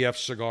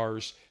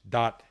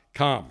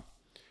 ajfcigars.com.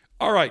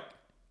 All right.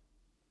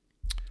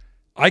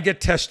 I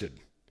get tested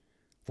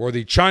for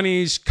the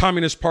Chinese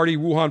Communist Party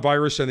Wuhan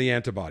virus and the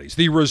antibodies.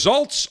 The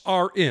results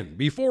are in.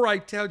 Before I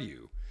tell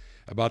you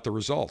about the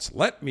results,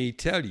 let me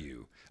tell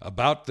you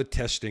about the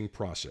testing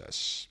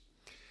process.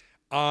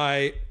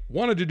 I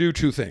wanted to do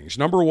two things.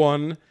 Number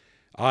one,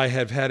 I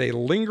have had a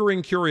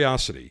lingering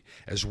curiosity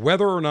as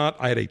whether or not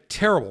I had a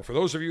terrible, for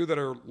those of you that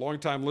are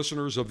longtime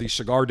listeners of the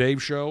Cigar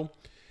Dave Show,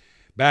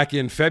 back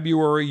in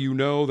February, you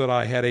know that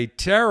I had a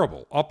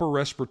terrible upper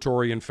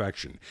respiratory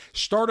infection.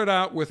 Started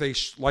out with a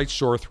slight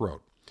sore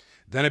throat.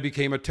 Then it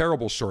became a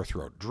terrible sore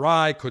throat.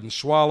 Dry, couldn't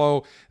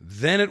swallow.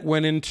 Then it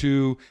went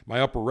into my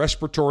upper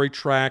respiratory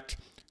tract,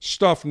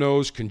 stuffed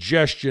nose,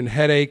 congestion,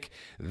 headache.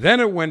 Then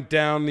it went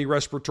down the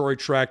respiratory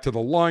tract to the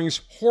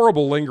lungs,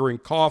 horrible lingering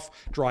cough,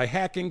 dry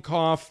hacking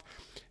cough,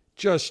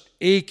 just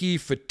achy,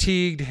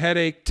 fatigued,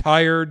 headache,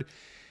 tired.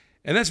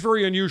 And that's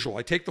very unusual.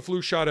 I take the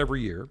flu shot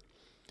every year.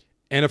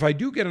 And if I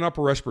do get an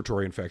upper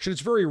respiratory infection,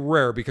 it's very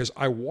rare because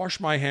I wash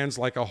my hands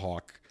like a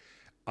hawk.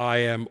 I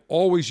am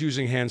always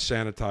using hand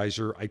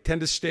sanitizer. I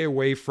tend to stay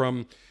away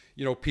from,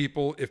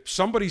 people. If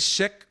somebody's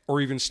sick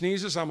or even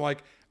sneezes, I'm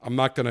like, I'm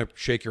not going to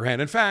shake your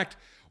hand. In fact,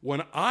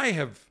 when I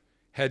have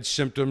had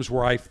symptoms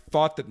where I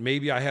thought that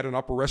maybe I had an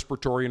upper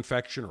respiratory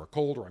infection or a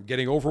cold or I'm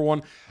getting over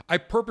one, I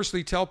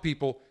purposely tell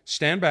people,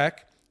 stand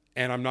back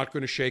and I'm not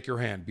going to shake your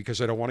hand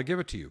because I don't want to give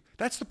it to you.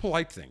 That's the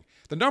polite thing.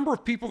 The number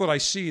of people that I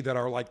see that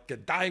are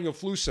like dying of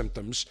flu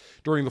symptoms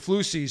during the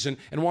flu season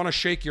and want to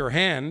shake your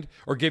hand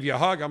or give you a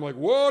hug, I'm like,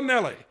 whoa,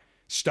 Nelly,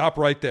 stop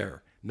right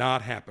there.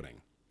 Not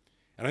happening.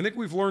 And I think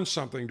we've learned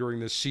something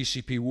during this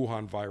CCP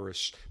Wuhan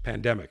virus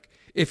pandemic.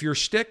 If you're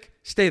sick,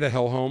 stay the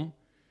hell home.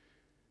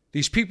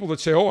 These people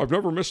that say, I've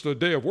never missed a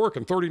day of work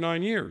in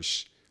 39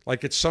 years,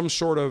 like it's some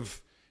sort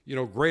of,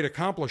 great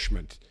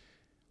accomplishment.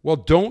 Well,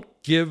 don't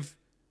give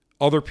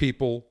other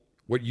people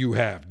what you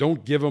have.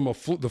 Don't give them the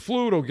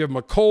flu, don't give them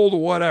a cold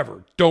or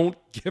whatever. Don't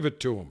give it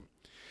to them.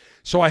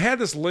 So I had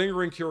this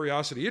lingering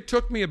curiosity. It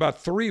took me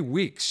about 3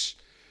 weeks,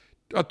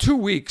 2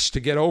 weeks to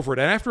get over it.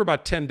 And after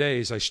about 10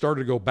 days, I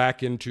started to go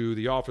back into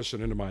the office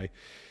and into my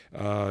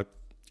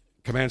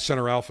Command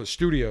Center Alpha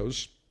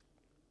studios,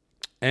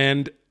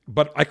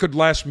 but I could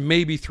last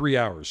maybe 3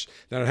 hours.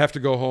 Then I'd have to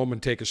go home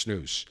and take a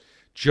snooze.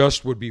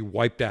 Just would be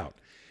wiped out.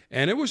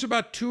 And it was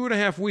about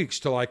 2.5 weeks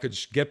till I could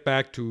get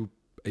back to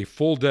a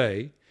full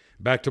day,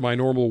 back to my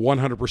normal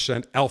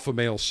 100% alpha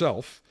male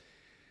self.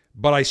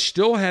 But I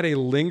still had a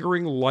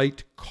lingering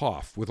light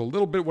cough with a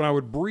little bit. When I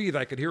would breathe,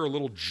 I could hear a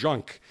little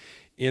junk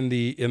in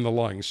the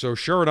lungs. So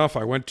sure enough,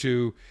 I went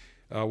to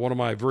one of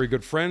my very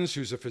good friends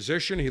who's a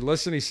physician. He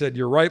listened. He said,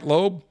 "You're right,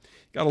 Loeb.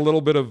 Got a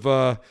little bit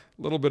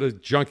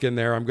of junk in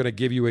there. I'm going to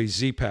give you a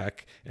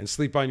Z-Pack and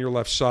sleep on your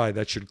left side.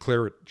 That should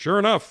clear it." Sure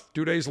enough,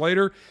 2 days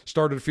later,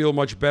 started to feel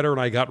much better, and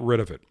I got rid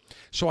of it.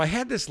 So I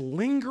had this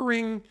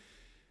lingering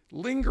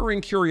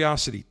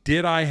curiosity.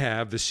 Did I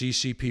have the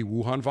CCP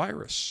Wuhan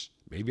virus?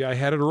 Maybe I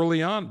had it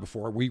early on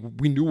before we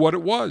knew what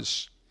it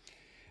was.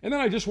 And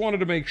then I just wanted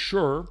to make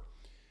sure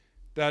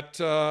that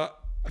I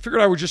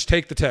figured I would just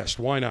take the test.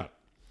 Why not?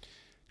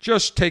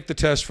 Just take the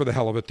test for the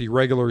hell of it, the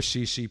regular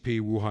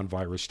CCP Wuhan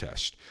virus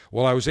test.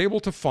 Well, I was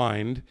able to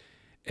find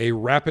a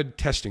rapid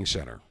testing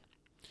center.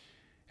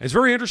 And it's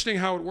very interesting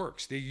how it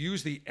works. They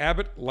use the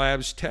Abbott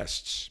Labs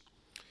tests.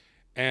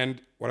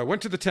 And when I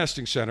went to the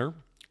testing center,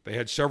 they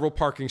had several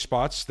parking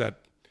spots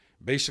that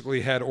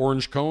basically had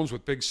orange cones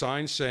with big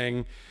signs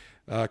saying,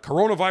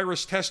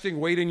 "Coronavirus testing,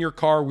 wait in your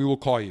car, we will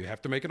call you." You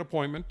have to make an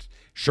appointment.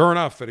 Sure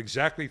enough, at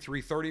exactly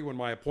 3:30 when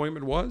my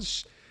appointment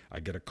was, I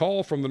get a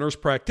call from the nurse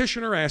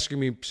practitioner asking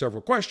me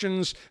several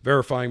questions,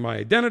 verifying my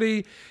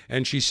identity.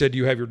 And she said, "Do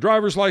you have your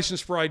driver's license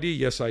for ID?"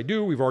 "Yes, I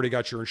do." "We've already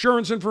got your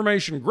insurance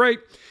information." "Great."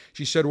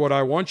 She said, "What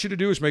I want you to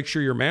do is make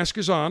sure your mask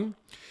is on.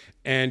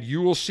 And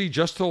you will see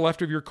just to the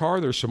left of your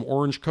car, there's some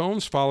orange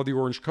cones. Follow the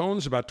orange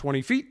cones about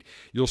 20 feet.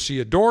 You'll see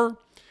a door.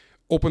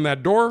 Open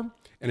that door.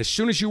 And as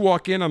soon as you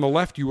walk in on the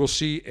left, you will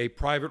see a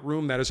private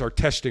room. That is our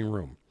testing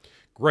room."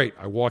 Great.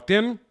 I walked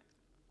in,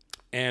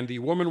 and the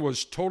woman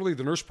was totally,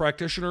 the nurse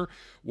practitioner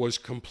was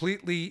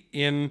completely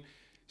in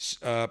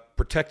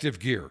protective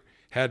gear.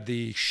 Had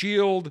the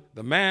shield,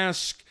 the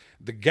mask,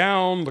 the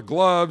gown, the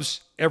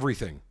gloves,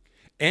 everything.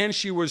 And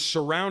she was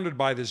surrounded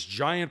by this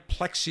giant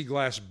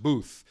plexiglass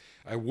booth,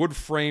 a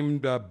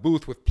wood-framed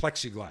booth with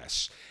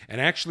plexiglass.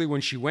 And actually, when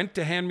she went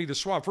to hand me the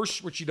swab,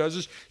 first what she does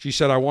is she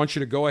said, "I want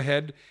you to go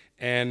ahead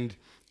and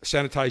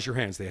sanitize your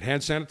hands." They had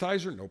hand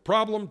sanitizer, no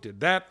problem, did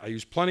that. I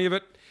used plenty of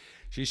it.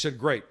 She said,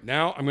 "Great,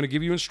 now I'm going to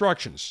give you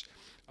instructions.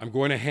 I'm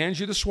going to hand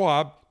you the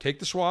swab. Take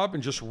the swab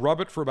and just rub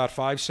it for about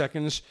 5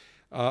 seconds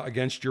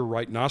against your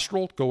right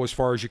nostril. Go as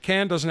far as you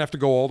can. Doesn't have to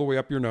go all the way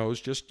up your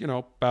nose, just,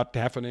 about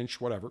half an inch,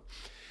 whatever."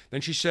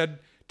 Then she said,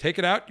 "Take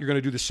it out. You're going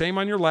to do the same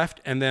on your left,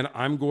 and then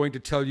I'm going to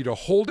tell you to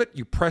hold it.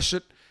 You press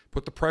it,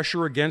 put the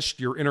pressure against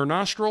your inner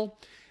nostril.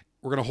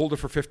 We're going to hold it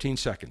for 15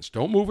 seconds.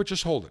 Don't move it,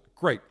 just hold it."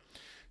 Great.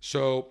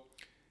 So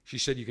she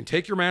said, "You can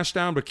take your mask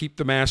down, but keep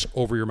the mask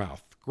over your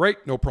mouth."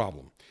 Great, no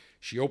problem.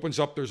 She opens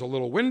up, there's a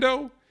little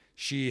window.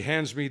 She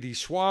hands me the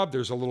swab.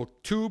 There's a little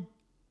tube.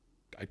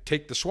 I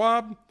take the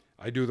swab.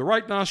 I do the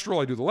right nostril.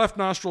 I do the left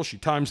nostril. She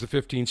times the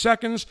 15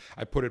 seconds.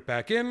 I put it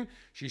back in.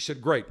 She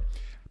said, "Great.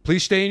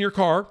 Please stay in your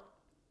car.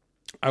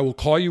 I will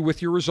call you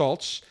with your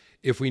results.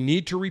 If we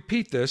need to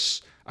repeat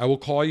this, I will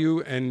call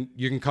you and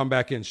you can come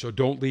back in. So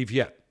don't leave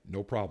yet."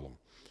 No problem.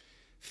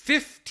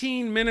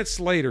 15 minutes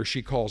later,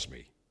 she calls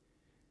me.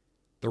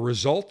 The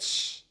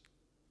results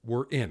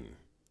were in.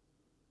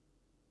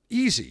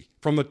 Easy.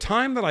 From the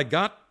time that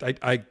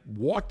I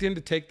walked in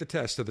to take the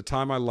test to the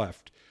time I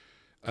left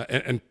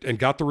and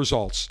got the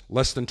results,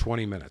 less than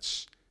 20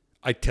 minutes.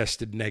 I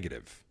tested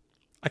negative.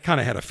 I kind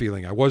of had a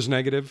feeling I was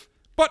negative,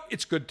 but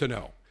it's good to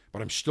know.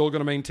 But I'm still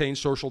going to maintain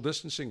social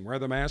distancing, wear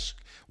the mask,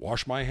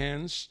 wash my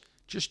hands,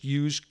 just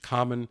use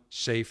common,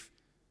 safe,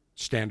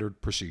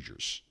 standard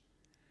procedures.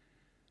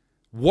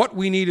 What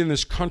we need in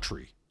this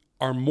country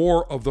are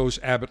more of those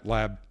Abbott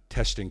Lab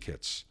testing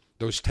kits,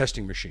 those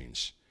testing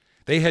machines.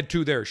 They had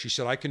 2 there. She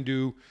said, "I can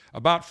do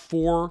about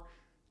 4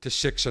 to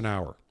 6 an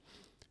hour."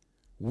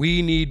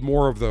 We need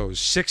more of those.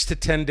 6 to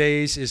 10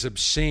 days is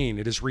obscene.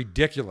 It is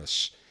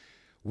ridiculous.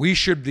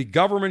 The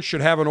government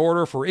should have an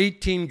order for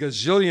 18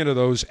 gazillion of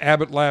those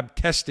Abbott Lab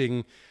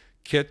testing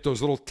kit,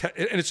 those little,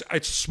 and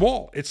it's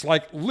small. It's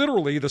like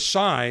literally the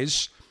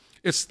size,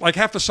 it's like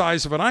half the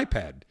size of an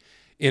iPad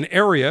in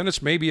area, and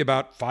it's maybe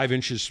about 4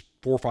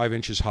 or 5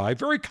 inches high.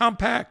 Very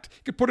compact.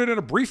 You could put it in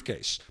a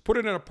briefcase, put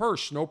it in a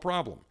purse, no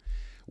problem.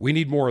 We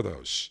need more of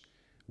those.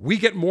 We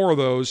get more of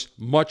those,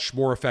 much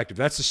more effective.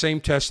 That's the same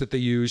test that they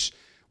use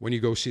when you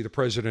go see the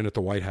president at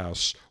the White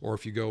House or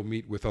if you go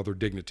meet with other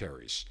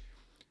dignitaries.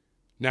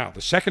 Now,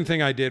 the second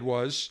thing I did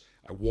was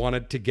I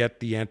wanted to get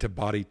the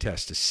antibody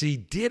test to see,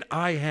 did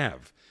I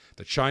have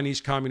the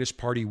Chinese Communist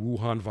Party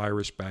Wuhan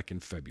virus back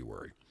in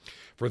February?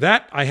 For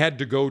that, I had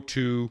to go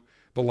to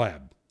the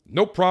lab.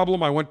 No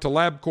problem. I went to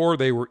LabCorp.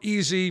 They were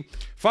easy.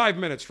 5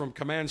 minutes from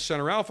Command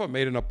Center Alpha,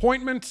 made an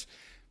appointment.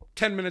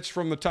 10 minutes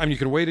from the time you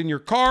can wait in your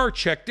car,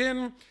 checked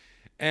in.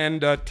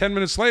 And 10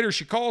 minutes later,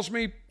 she calls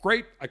me.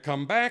 Great. I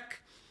come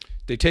back.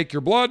 They take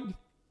your blood.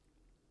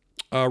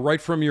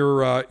 right from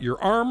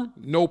your arm,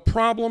 no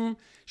problem.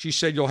 She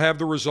said you'll have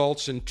the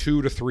results in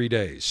 2 to 3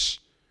 days.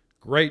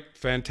 Great,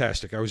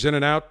 fantastic. I was in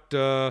and out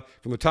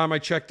from the time I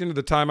checked in to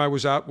the time I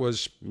was out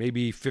was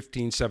maybe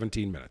 15,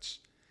 17 minutes.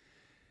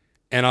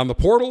 And on the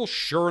portal,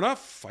 sure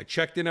enough, I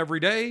checked in every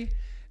day.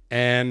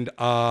 And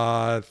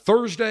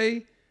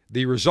Thursday,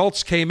 the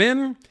results came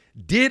in.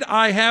 Did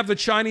I have the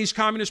Chinese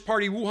Communist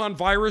Party Wuhan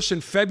virus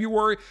in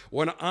February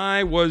when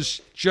I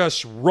was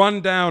just run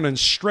down and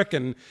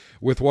stricken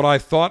with what I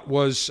thought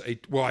was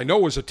I know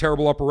was a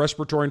terrible upper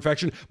respiratory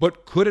infection,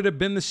 but could it have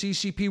been the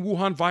CCP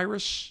Wuhan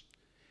virus?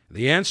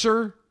 The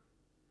answer,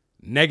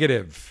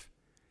 negative.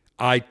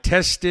 I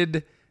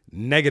tested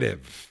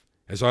negative.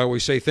 As I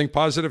always say, think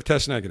positive,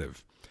 test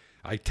negative.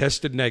 I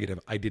tested negative.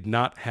 I did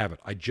not have it.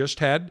 I just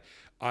had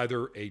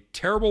either a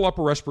terrible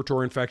upper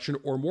respiratory infection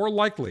or more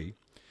likely,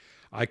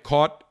 I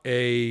caught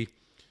a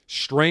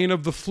strain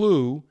of the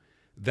flu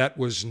that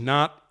was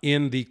not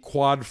in the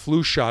quad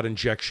flu shot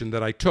injection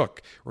that I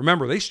took.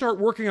 Remember, they start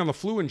working on the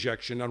flu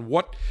injection on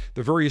what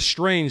the various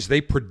strains they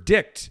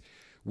predict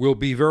will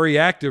be very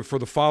active for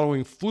the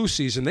following flu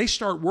season. They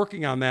start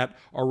working on that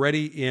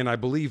already in, I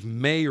believe,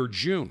 May or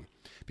June,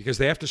 because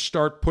they have to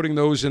start putting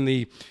those in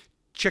the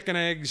chicken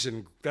eggs,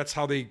 and that's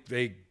how they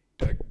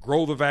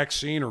grow the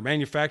vaccine or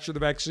manufacture the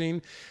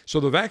vaccine. So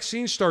the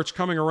vaccine starts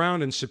coming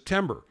around in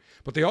September.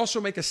 But they also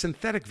make a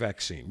synthetic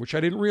vaccine, which I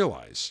didn't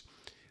realize.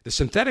 The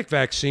synthetic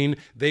vaccine,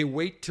 they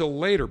wait till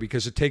later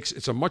because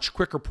it's a much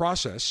quicker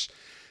process.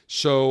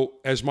 So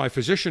as my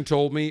physician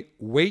told me,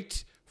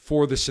 wait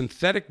for the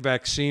synthetic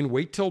vaccine,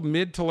 wait till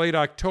mid to late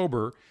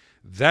October.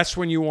 That's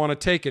when you want to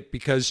take it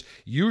because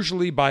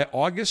usually by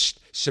August,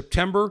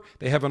 September,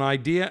 they have an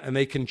idea and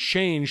they can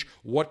change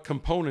what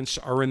components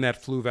are in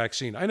that flu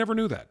vaccine. I never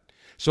knew that.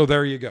 So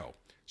there you go.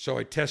 So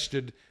I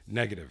tested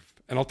negative.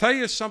 And I'll tell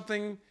you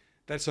something.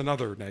 That's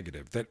another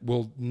negative that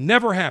will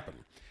never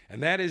happen,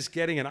 and that is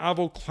getting an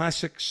Avo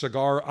Classic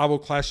cigar, Avo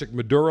Classic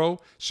Maduro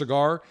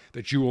cigar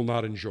that you will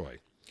not enjoy.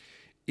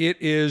 It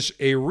is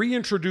a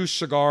reintroduced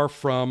cigar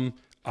from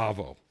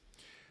Avo.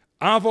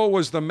 Avo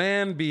was the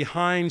man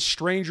behind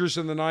Strangers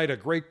in the Night, a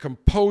great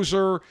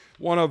composer,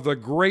 one of the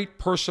great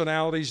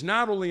personalities,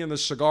 not only in the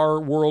cigar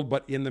world,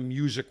 but in the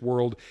music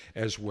world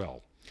as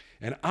well.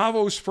 And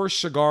Avo's first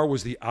cigar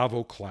was the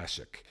Avo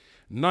Classic.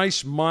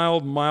 Nice,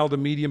 mild to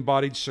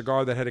medium-bodied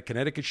cigar that had a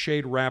Connecticut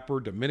shade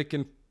wrapper,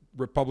 Dominican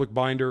Republic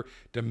binder,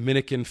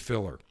 Dominican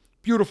filler.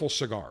 Beautiful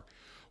cigar.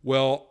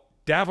 Well,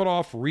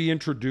 Davidoff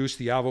reintroduced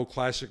the Avo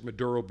Classic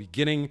Maduro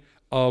beginning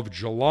of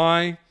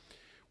July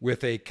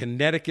with a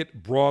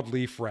Connecticut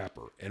broadleaf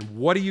wrapper. And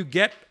what do you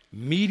get?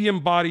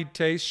 Medium-bodied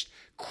taste,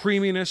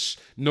 creaminess,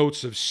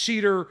 notes of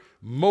cedar,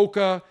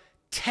 mocha,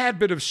 tad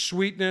bit of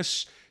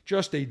sweetness,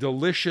 just a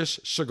delicious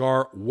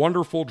cigar,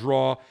 wonderful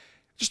draw.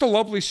 Just a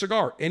lovely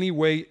cigar, any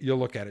way you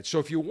look at it. So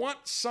if you want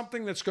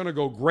something that's going to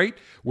go great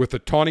with the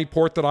tawny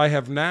port that I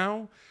have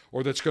now,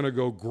 or that's going to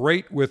go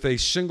great with a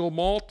single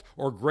malt,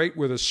 or great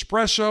with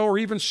espresso, or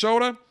even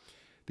soda,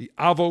 the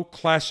Avo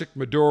Classic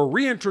Maduro,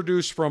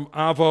 reintroduced from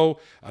Avo,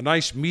 a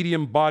nice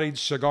medium-bodied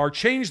cigar.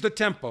 Change the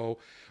tempo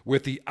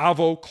with the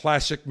Avo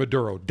Classic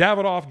Maduro.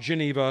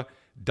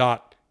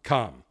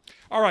 DavidoffGeneva.com.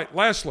 All right,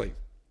 lastly,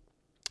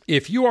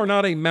 if you are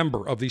not a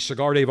member of the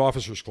Cigar Dave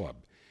Officers Club,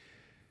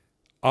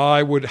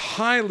 I would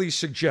highly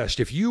suggest,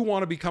 if you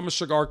want to become a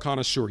cigar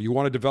connoisseur, you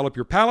want to develop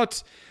your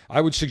palate, I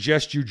would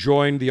suggest you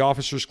join the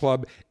Officers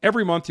Club.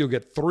 Every month you'll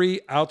get 3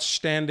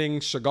 outstanding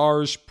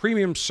cigars,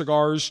 premium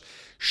cigars,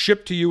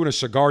 shipped to you in a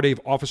Cigar Dave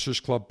Officers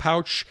Club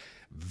pouch.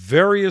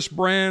 Various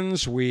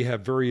brands. We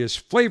have various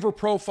flavor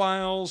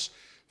profiles.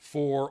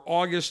 For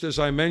August, as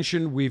I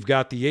mentioned, we've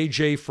got the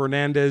A.J.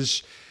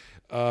 Fernandez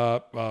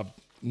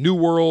New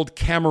World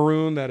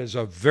Cameroon. That is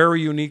a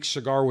very unique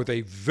cigar with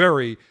a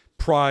very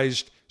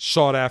prized,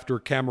 sought-after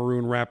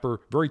Cameroon wrapper.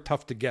 Very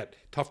tough to get,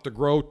 tough to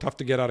grow, tough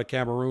to get out of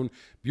Cameroon.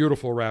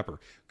 Beautiful wrapper.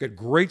 Got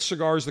great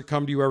cigars that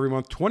come to you every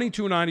month,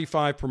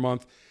 $22.95 per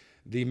month.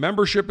 The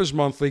membership is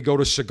monthly. Go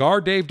to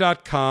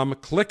CigarDave.com,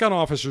 click on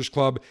Officers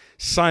Club,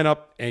 sign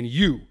up, and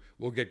you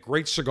will get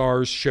great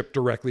cigars shipped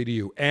directly to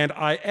you. And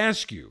I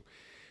ask you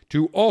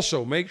to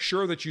also make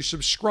sure that you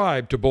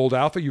subscribe to Bold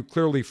Alpha. You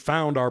clearly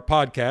found our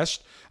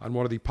podcast on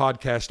one of the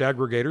podcast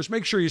aggregators.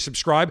 Make sure you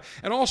subscribe.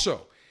 And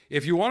also,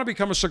 if you want to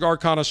become a cigar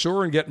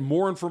connoisseur and get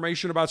more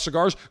information about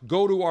cigars,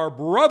 go to our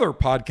brother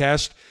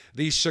podcast,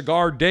 The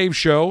Cigar Dave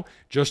Show.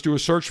 Just do a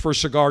search for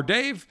Cigar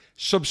Dave.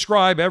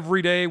 Subscribe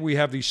every day. We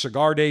have the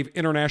Cigar Dave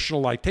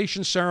International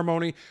Lightation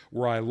Ceremony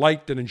where I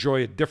light and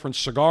enjoy a different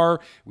cigar.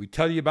 We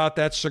tell you about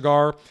that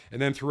cigar.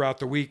 And then throughout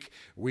the week,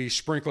 we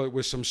sprinkle it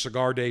with some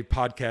Cigar Dave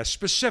podcasts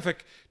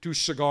specific to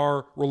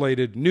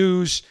cigar-related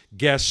news,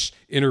 guests,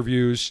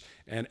 interviews,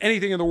 and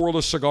anything in the world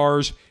of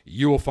cigars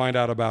you will find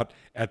out about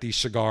at the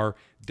Cigar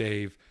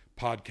Dave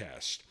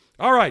podcast.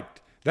 All right,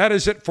 that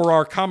is it for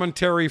our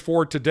commentary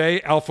for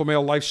today, Alpha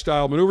Male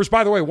Lifestyle Maneuvers.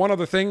 By the way, one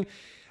other thing,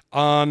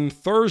 on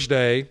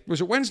Thursday, was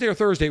it Wednesday or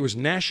Thursday? It was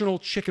National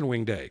Chicken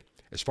Wing Day.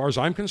 As far as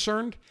I'm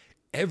concerned,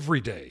 every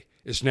day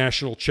is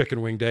National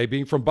Chicken Wing Day.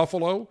 Being from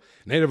Buffalo,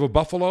 native of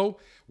Buffalo,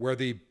 where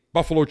the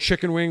Buffalo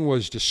chicken wing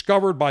was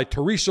discovered by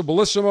Teresa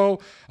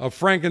Bellissimo of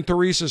Frank and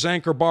Teresa's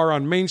Anchor Bar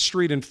on Main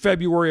Street in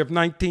February of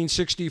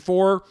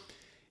 1964,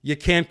 you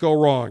can't go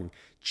wrong.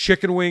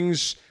 Chicken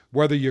wings,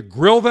 whether you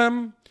grill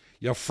them,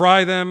 you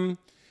fry them,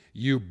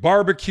 you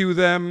barbecue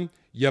them,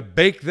 you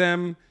bake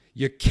them,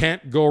 you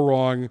can't go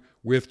wrong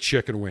with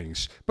chicken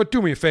wings. But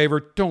do me a favor,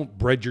 don't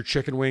bread your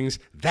chicken wings.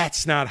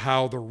 That's not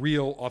how the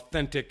real,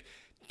 authentic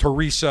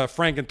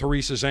Frank and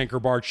Teresa's Anchor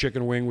Bar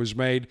chicken wing was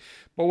made.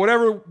 But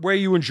whatever way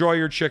you enjoy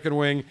your chicken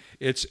wing,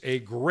 it's a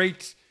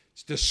great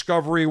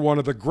discovery, one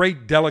of the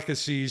great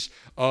delicacies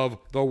of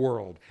the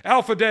world.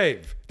 Alpha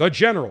Dave, the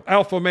General,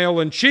 Alpha Male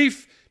in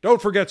Chief. Don't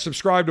forget,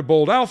 subscribe to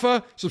Bold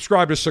Alpha,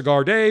 subscribe to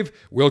Cigar Dave.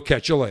 We'll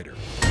catch you later.